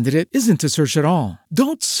for a candidate isn't to search at all.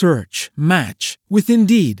 Don't search, match with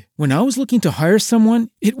Indeed. When I was looking to hire someone,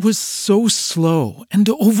 it was so slow and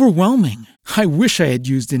overwhelming. I wish I had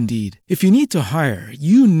used Indeed. If you need to hire,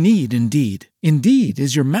 you need Indeed. Indeed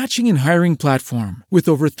is your matching and hiring platform with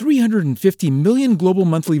over 350 million global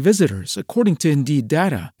monthly visitors, according to Indeed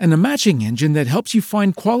data, and a matching engine that helps you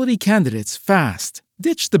find quality candidates fast.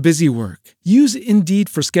 Ditch the busy work. Use Indeed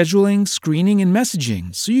for scheduling, screening, and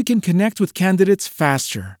messaging so you can connect with candidates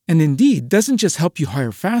faster. And Indeed doesn't just help you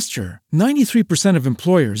hire faster. 93% of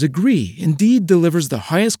employers agree Indeed delivers the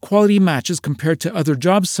highest quality matches compared to other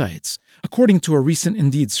job sites, according to a recent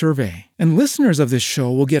Indeed survey. And listeners of this show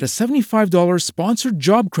will get a $75 sponsored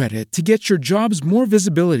job credit to get your jobs more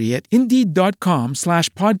visibility at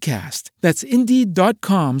Indeed.com/podcast. That's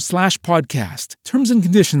Indeed.com/podcast. Terms and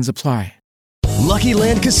conditions apply. Lucky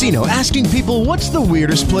Land Casino, asking people, what's the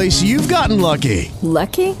weirdest place you've gotten lucky?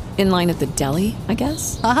 Lucky? In line at the deli, I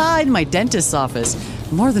guess? Aha, in my dentist's office.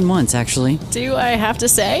 More than once, actually. Do I have to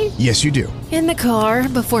say? Yes, you do. In the car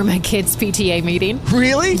before my kids' PTA meeting.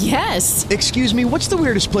 Really? Yes. Excuse me, what's the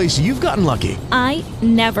weirdest place you've gotten lucky? I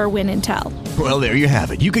never win and tell. Well, there you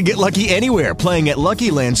have it. You can get lucky anywhere, playing at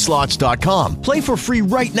LuckyLandSlots.com. Play for free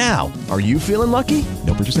right now. Are you feeling lucky?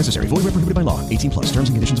 No purchase necessary. Void where prohibited by law. 18+. Terms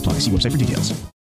and conditions apply. See website for details.